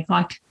 going, hey,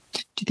 like,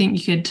 do you think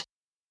you could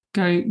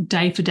go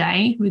day for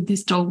day with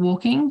this dog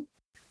walking?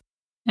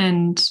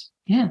 And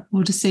yeah,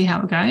 we'll just see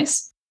how it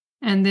goes.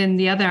 And then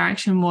the other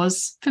action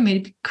was for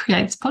me to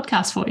create this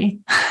podcast for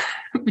you,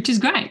 which is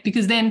great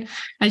because then,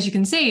 as you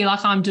can see,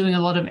 like I'm doing a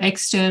lot of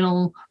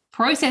external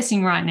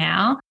processing right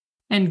now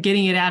and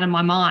getting it out of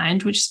my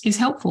mind, which is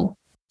helpful,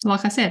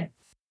 like I said.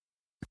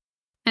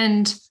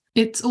 And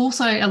it's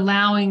also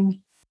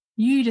allowing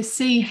you to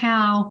see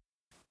how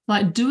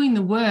like doing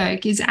the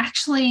work is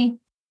actually,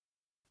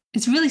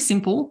 it's really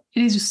simple.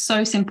 It is just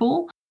so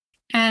simple.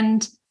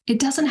 And it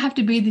doesn't have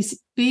to be this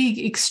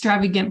big,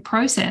 extravagant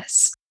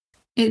process.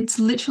 It's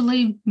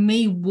literally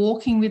me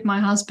walking with my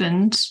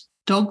husband,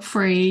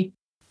 dog-free,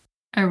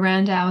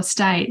 around our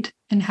estate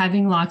and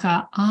having like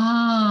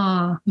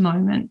a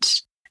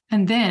moment.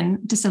 And then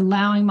just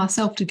allowing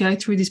myself to go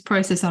through this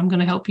process I'm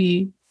going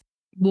to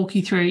walk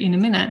you through in a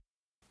minute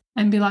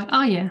and be like,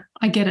 oh yeah,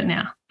 I get it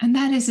now. And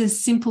that is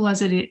as simple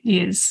as it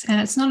is.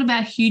 And it's not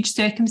about huge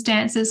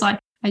circumstances. Like,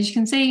 as you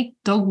can see,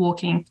 dog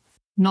walking,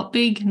 not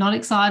big, not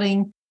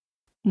exciting,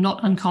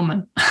 not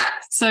uncommon.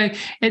 So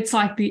it's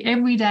like the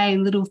everyday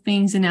little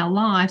things in our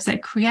lives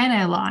that create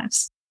our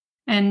lives.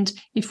 And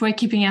if we're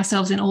keeping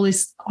ourselves in all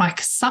this like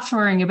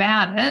suffering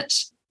about it,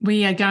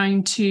 we are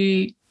going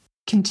to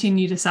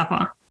continue to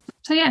suffer.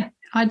 So yeah,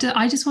 I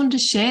just wanted to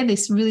share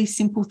this really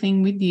simple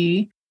thing with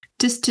you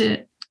just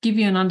to give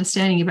you an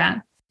understanding about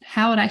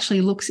how it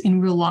actually looks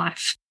in real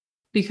life.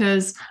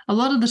 Because a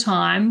lot of the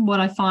time what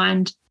I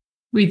find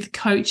with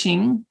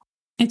coaching,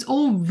 it's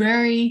all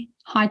very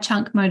high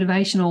chunk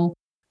motivational,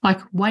 like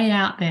way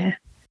out there.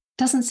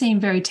 doesn't seem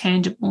very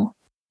tangible.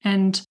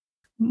 And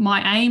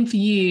my aim for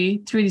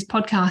you through this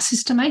podcast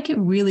is to make it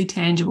really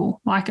tangible.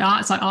 Like,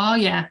 it's like, oh,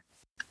 yeah,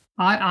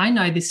 I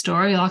know this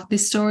story. Like,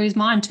 this story is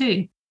mine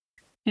too.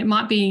 It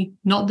might be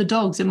not the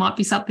dogs. It might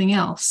be something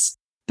else.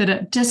 But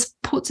it just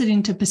puts it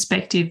into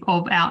perspective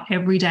of our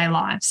everyday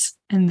lives.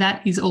 And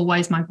that is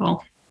always my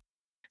goal.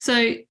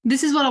 So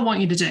this is what I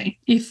want you to do.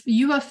 If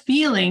you are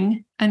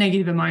feeling a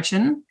negative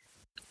emotion,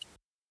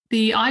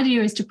 the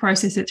idea is to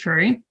process it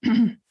through.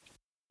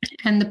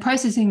 And the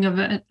processing of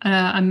an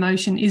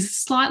emotion is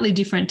slightly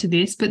different to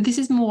this, but this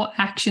is more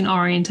action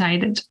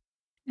orientated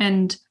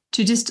and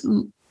to just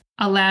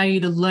allow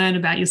you to learn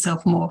about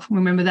yourself more.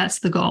 Remember, that's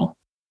the goal.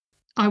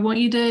 I want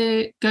you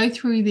to go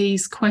through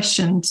these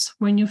questions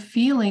when you're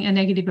feeling a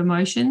negative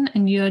emotion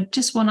and you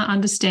just want to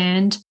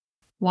understand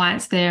why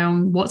it's there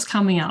and what's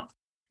coming up.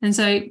 And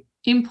so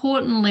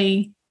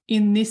importantly,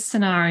 in this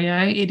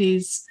scenario, it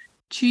is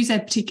choose a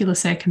particular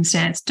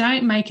circumstance.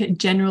 Don't make it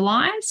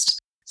generalized.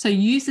 So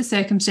use the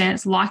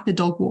circumstance like the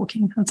dog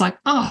walking. It's like,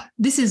 oh,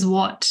 this is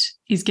what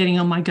is getting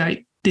on my goat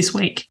this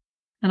week.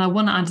 And I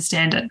want to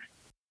understand it.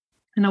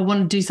 And I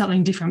want to do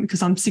something different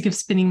because I'm sick of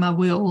spinning my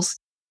wheels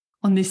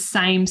on this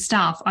same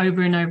stuff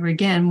over and over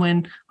again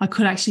when I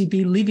could actually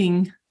be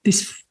living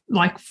this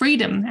like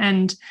freedom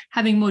and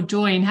having more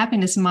joy and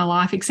happiness in my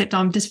life, except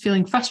I'm just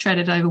feeling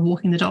frustrated over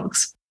walking the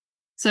dogs.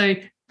 So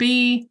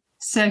be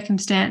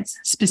circumstance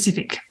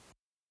specific.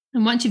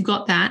 And once you've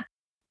got that,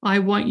 I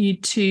want you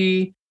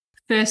to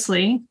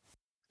firstly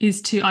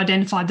is to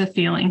identify the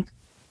feeling.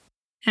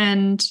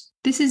 And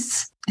this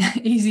is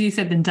easier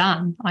said than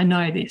done. I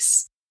know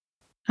this.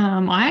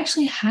 I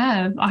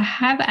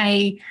have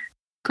a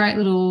great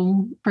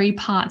little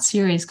 3-part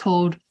series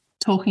called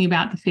Talking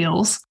About the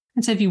Feels.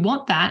 And so if you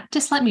want that,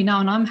 just let me know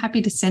and I'm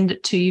happy to send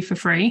it to you for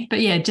free. But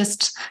yeah,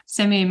 just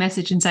send me a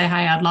message and say,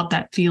 hey, I'd love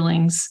that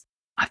feelings.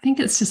 I think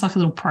it's just like a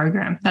little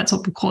program. That's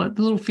what we call it,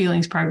 the little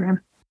feelings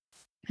program.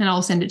 And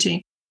I'll send it to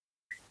you.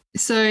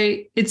 So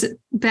it's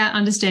about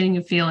understanding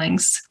your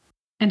feelings.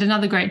 And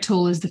another great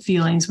tool is the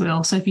feelings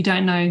wheel. So if you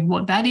don't know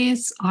what that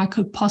is, I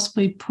could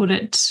possibly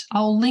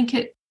I'll link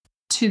it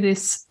to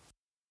this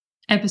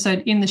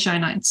episode in the show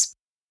notes.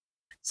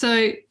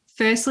 So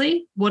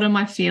firstly, what am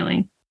I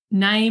feeling?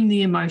 Name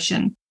the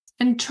emotion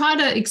and try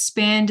to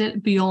expand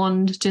it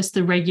beyond just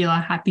the regular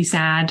happy,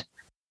 sad,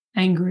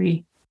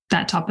 angry,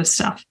 that type of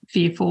stuff,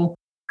 fearful.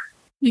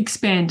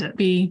 Expand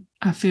it.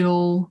 I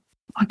feel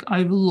like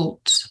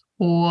overlooked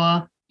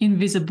or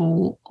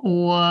invisible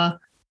or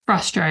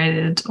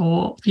frustrated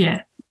or,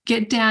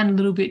 get down a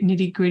little bit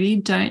nitty gritty.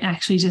 Don't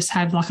actually just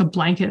have like a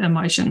blanket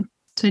emotion.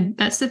 So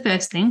that's the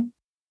first thing.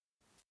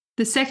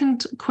 The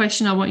second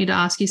question I want you to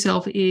ask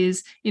yourself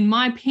is, in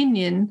my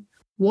opinion,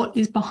 what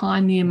is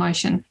behind the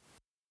emotion?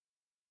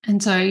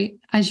 And so,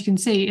 as you can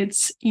see,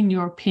 it's in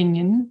your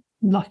opinion,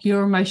 like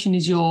your emotion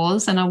is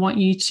yours, and I want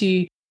you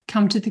to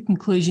come to the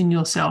conclusion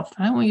yourself.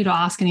 I don't want you to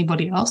ask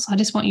anybody else. I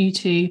just want you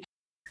to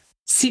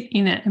sit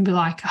in it and be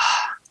like,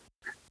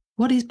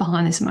 what is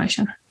behind this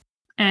emotion?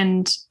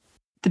 And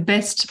the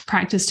best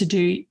practice to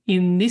do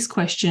in this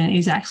question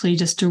is actually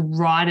just to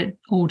write it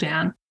all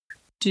down.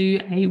 Do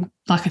a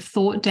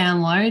thought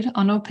download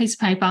on a piece of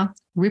paper,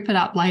 rip it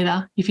up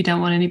later if you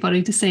don't want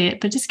anybody to see it,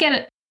 but just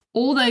get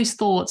all those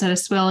thoughts that are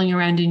swirling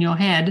around in your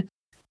head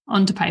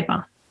onto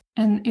paper.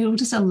 And it'll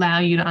just allow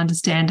you to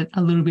understand it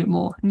a little bit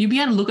more. And you'll be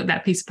able to look at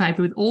that piece of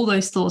paper with all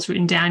those thoughts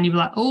written down. You'll be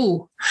like,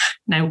 oh,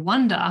 no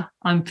wonder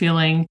I'm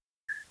feeling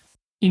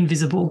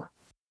invisible.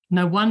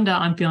 No wonder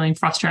I'm feeling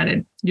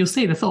frustrated. You'll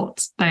see the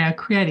thoughts. They are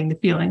creating the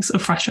feelings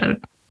of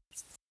frustrated.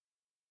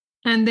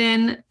 And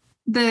then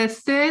the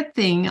third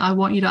thing I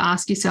want you to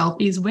ask yourself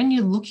is, when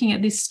you're looking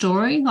at this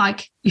story,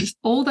 like if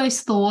all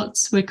those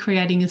thoughts were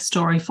creating a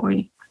story for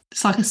you,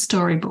 it's like a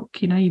storybook,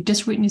 you've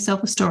just written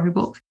yourself a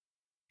storybook.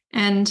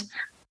 And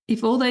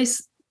if all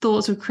those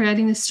thoughts were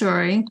creating the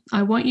story,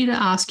 I want you to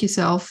ask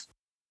yourself,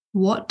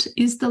 what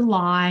is the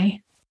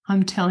lie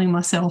I'm telling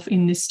myself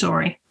in this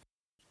story?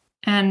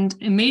 And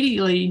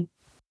immediately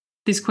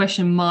this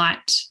question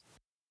might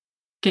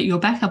get your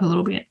back up a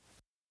little bit.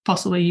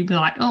 Possibly you'd be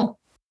like, oh,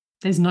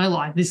 there's no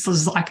lie. This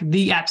is like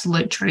the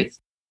absolute truth.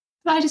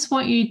 But I just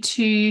want you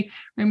to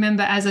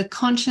remember, as a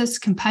conscious,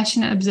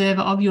 compassionate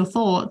observer of your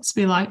thoughts,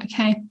 be like,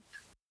 okay,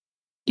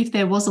 if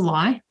there was a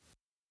lie,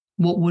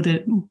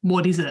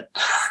 what is it?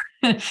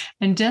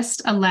 And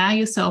just allow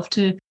yourself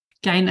to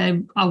gain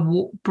a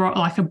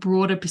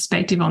broader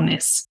perspective on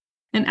this.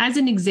 And as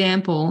an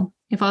example,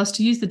 if I was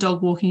to use the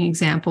dog walking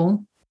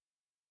example,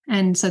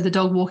 and so the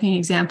dog walking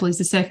example is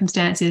the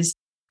circumstance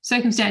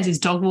is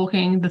dog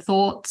walking. The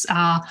thoughts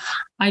are,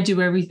 I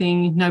do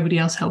everything, nobody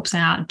else helps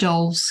out.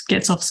 Joel's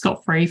gets off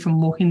scot-free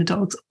from walking the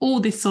dogs. All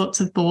these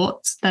sorts of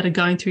thoughts that are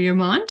going through your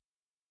mind.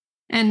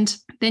 And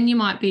then you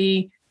might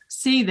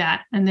see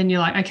that, and then you're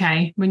like,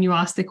 okay, when you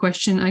ask the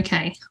question,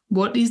 okay,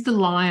 what is the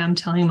lie I'm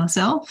telling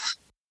myself?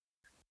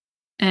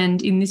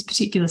 And in this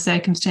particular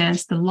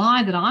circumstance, the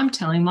lie that I'm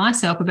telling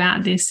myself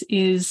about this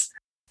is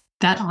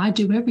that I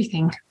do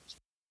everything.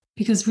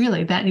 Because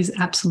really, that is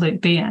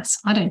absolute BS.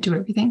 I don't do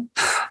everything.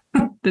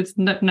 there's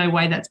no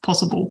way that's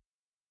possible.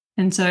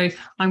 And so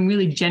I'm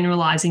really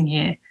generalizing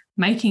here,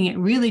 making it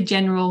really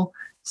general.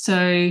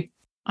 So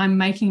I'm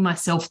making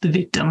myself the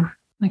victim.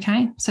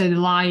 Okay. So the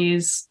lie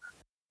is,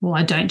 well,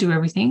 I don't do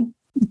everything.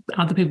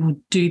 Other people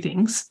do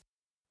things.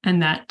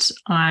 And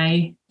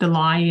the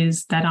lie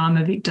is that I'm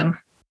a victim.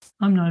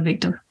 I'm not a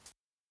victim.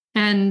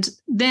 And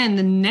then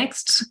the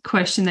next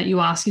question that you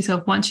ask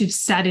yourself, once you've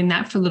sat in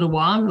that for a little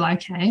while, you're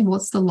like, okay,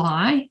 what's the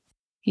lie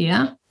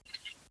here?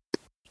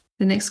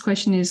 The next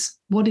question is,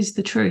 what is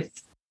the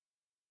truth?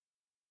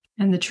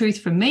 And the truth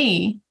for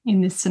me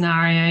in this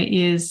scenario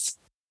is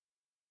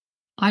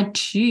I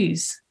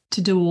choose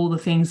to do all the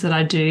things that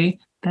I do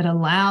that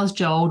allows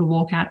Joel to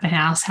walk out the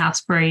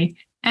house free,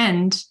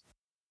 and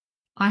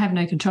I have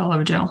no control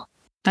over Joel.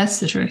 That's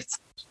the truth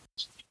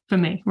for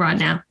me right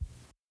now.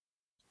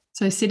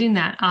 So sit in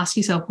that, ask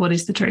yourself, what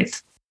is the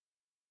truth?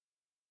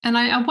 And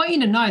I want you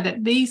to know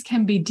that these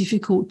can be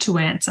difficult to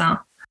answer,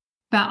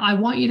 but I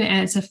want you to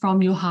answer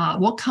from your heart.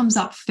 What comes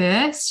up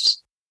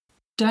first?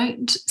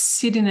 Don't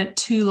sit in it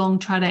too long,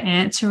 try to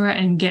answer it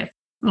and get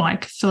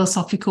like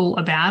philosophical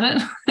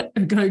about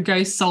it.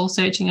 Go soul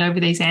searching over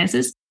these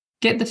answers.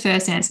 Get the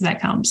first answer that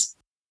comes.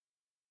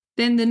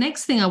 Then the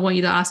next thing I want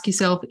you to ask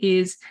yourself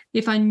is,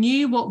 if I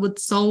knew what would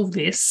solve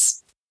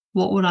this,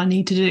 what would I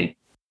need to do?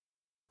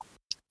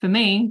 For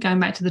me, going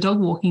back to the dog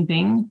walking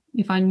thing,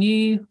 if I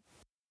knew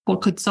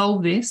what could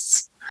solve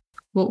this,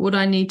 what would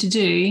I need to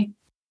do?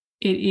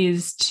 It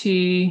is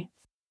to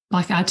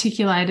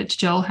articulate it to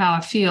Joel how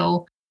I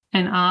feel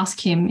and ask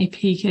him if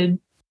he could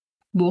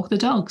walk the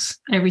dogs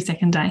every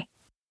second day.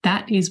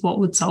 That is what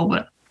would solve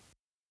it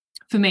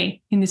for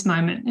me in this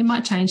moment. It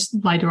might change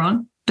later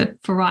on, but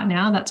for right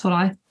now, that's what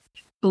I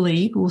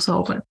believe will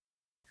solve it.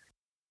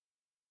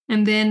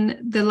 And then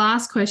the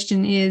last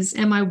question is,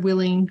 am I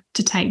willing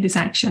to take this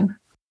action?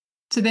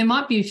 So there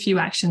might be a few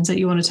actions that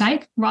you want to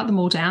take. Write them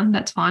all down.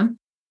 That's fine.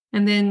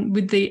 And then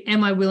with the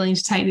am I willing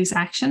to take this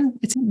action,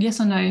 it's a yes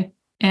or no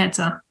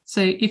answer.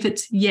 So if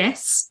it's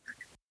yes,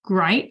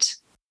 great.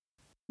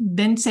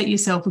 Then set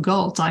yourself a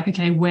goal. It's like,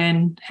 okay,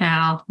 when,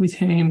 how, with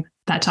whom,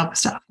 that type of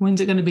stuff.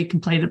 When's it going to be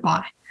completed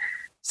by?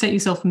 Set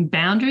yourself some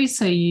boundaries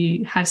so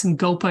you have some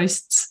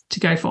goalposts to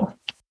go for.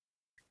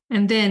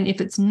 And then if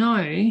it's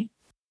no,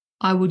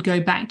 I would go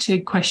back to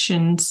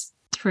questions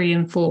 3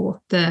 and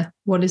 4.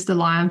 What is the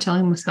lie I'm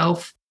telling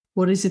myself?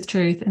 What is the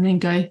truth? And then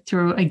go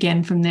through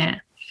again from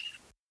there.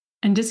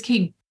 And just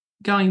keep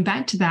going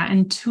back to that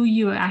until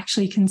you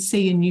actually can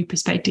see a new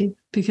perspective.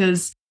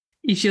 Because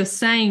if you're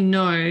saying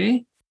no,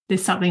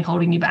 there's something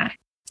holding you back.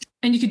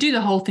 And you could do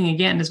the whole thing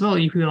again as well.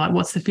 You could be like,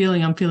 what's the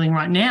feeling I'm feeling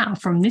right now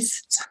from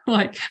this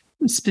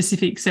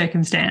specific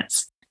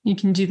circumstance? You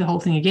can do the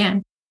whole thing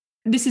again.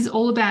 This is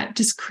all about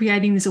just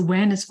creating this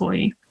awareness for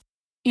you.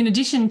 In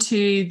addition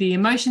to the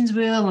emotions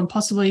wheel and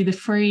possibly the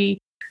free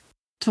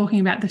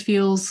talking about the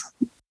feels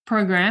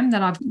program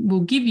that I will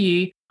give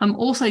you, I'm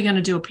also going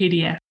to do a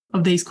PDF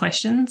of these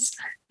questions,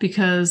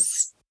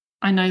 because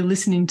I know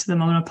listening to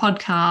them on a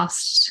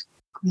podcast,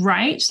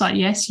 great.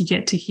 Yes, you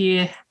get to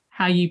hear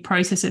how you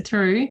process it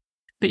through,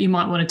 but you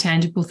might want a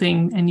tangible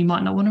thing and you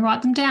might not want to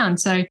write them down.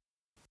 So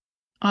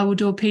I will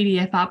do a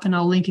PDF up and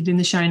I'll link it in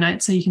the show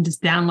notes so you can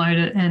just download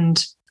it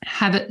and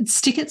have it,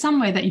 stick it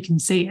somewhere that you can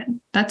see it.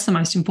 That's the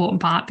most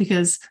important part,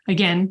 because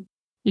again,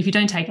 if you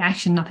don't take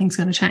action, nothing's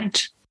going to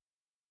change.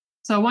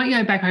 So I won't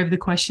go back over the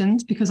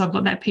questions because I've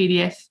got that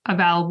PDF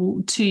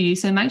available to you.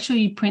 So make sure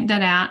you print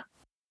that out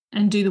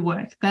and do the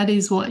work. That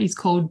is what is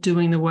called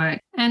doing the work.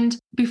 And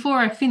before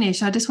I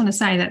finish, I just want to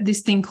say that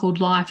this thing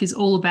called life is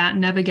all about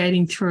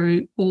navigating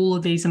through all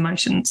of these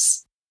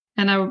emotions.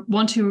 And I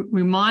want to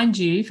remind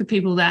you, for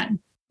people that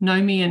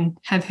know me and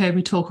have heard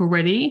me talk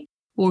already,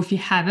 or if you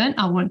haven't,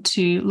 I want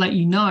to let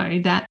you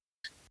know that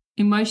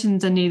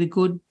emotions are neither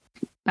good,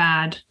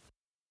 bad,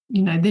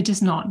 they're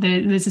just not.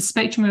 There's a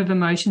spectrum of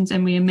emotions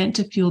and we are meant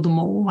to feel them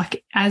all.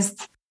 As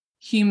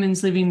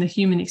humans living the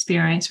human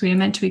experience, we are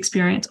meant to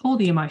experience all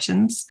the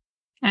emotions,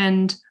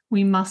 and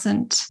we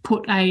mustn't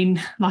put a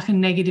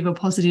negative or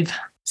positive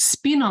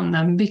spin on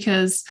them,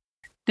 because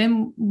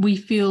then we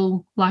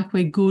feel like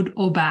we're good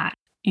or bad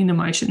in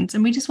emotions.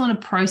 And we just want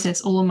to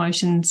process all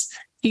emotions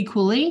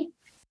equally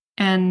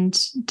and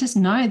just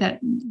know that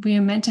we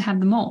are meant to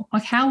have them all.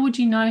 How would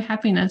you know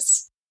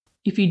happiness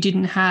if you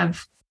didn't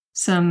have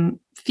some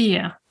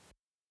fear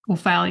or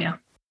failure?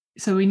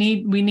 So we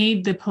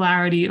need the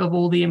polarity of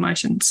all the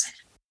emotions.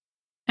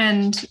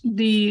 And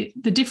the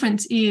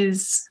difference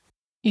is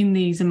in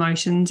these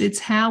emotions, it's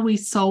how we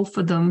solve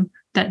for them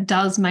that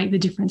does make the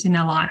difference in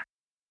our life.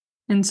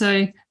 And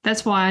so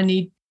that's why I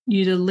need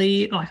you to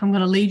leave, I'm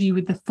going to leave you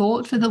with the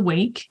thought for the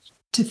week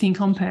to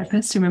think on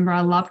purpose. Remember,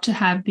 I love to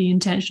have the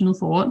intentional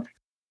thought.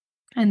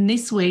 And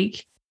this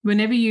week,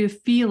 whenever you're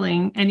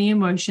feeling any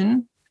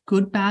emotion,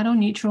 good, bad, or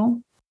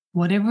neutral,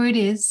 whatever it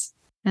is,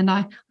 and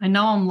I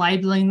know I'm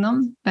labeling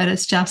them, but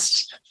it's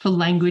just for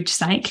language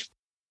sake,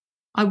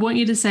 I want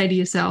you to say to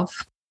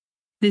yourself,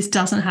 this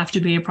doesn't have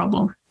to be a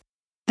problem.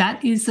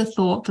 That is the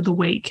thought for the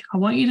week. I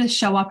want you to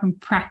show up and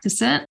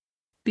practice it,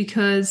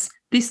 because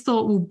this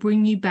thought will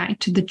bring you back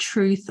to the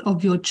truth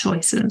of your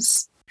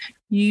choices.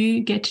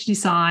 You get to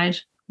decide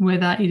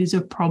whether it is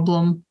a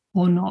problem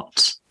or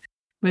not,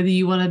 whether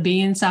you want to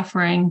be in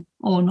suffering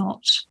or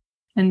not.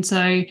 And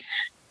so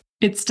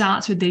it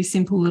starts with these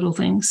simple little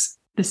things,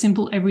 the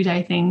simple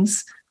everyday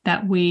things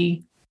that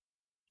we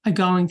are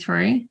going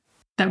through,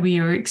 that we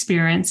are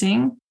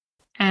experiencing.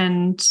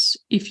 And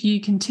if you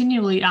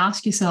continually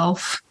ask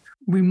yourself,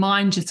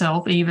 remind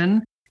yourself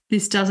even,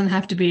 this doesn't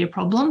have to be a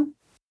problem,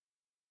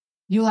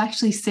 you'll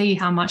actually see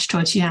how much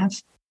choice you have.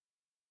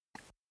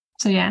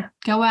 So yeah,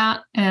 go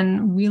out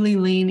and really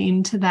lean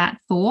into that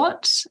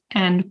thought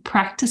and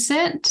practice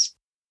it.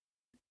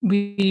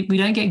 We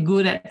don't get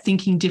good at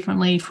thinking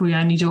differently if we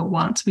only do it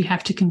once. We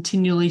have to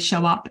continually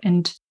show up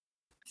and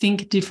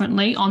think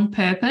differently on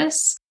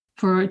purpose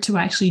for it to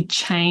actually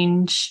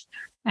change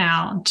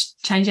our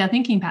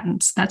thinking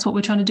patterns. That's what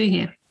we're trying to do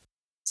here.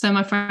 So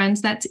my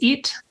friends, that's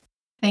it.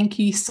 Thank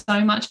you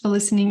so much for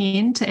listening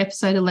in to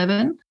episode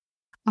 11.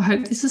 I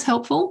hope this is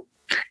helpful.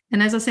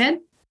 And as I said,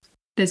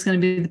 there's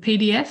going to be the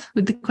PDF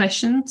with the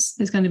questions.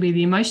 There's going to be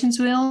the emotions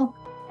wheel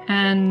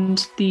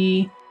and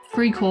the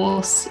free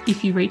course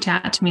if you reach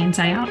out to me and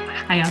say,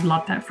 hey, I'd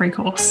love that free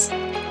course.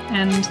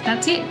 And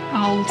that's it.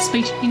 I'll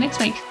speak to you next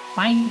week.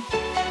 Bye.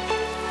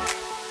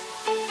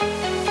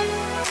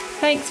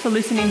 Thanks for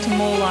listening to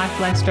More Life,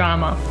 Less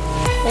Drama.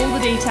 All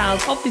the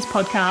details of this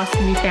podcast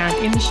can be found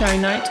in the show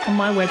notes on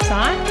my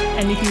website.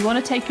 And if you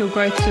want to take your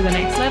growth to the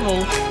next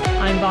level,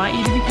 I invite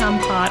you to become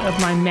part of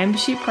my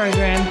membership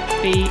program,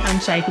 Be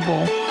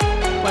Unshakable,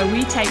 where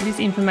we take this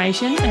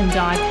information and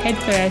dive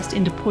headfirst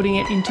into putting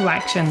it into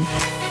action.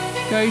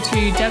 Go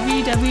to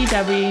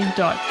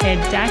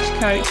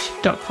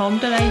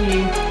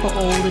www.head-coach.com.au for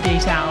all the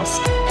details.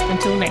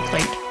 Until next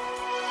week.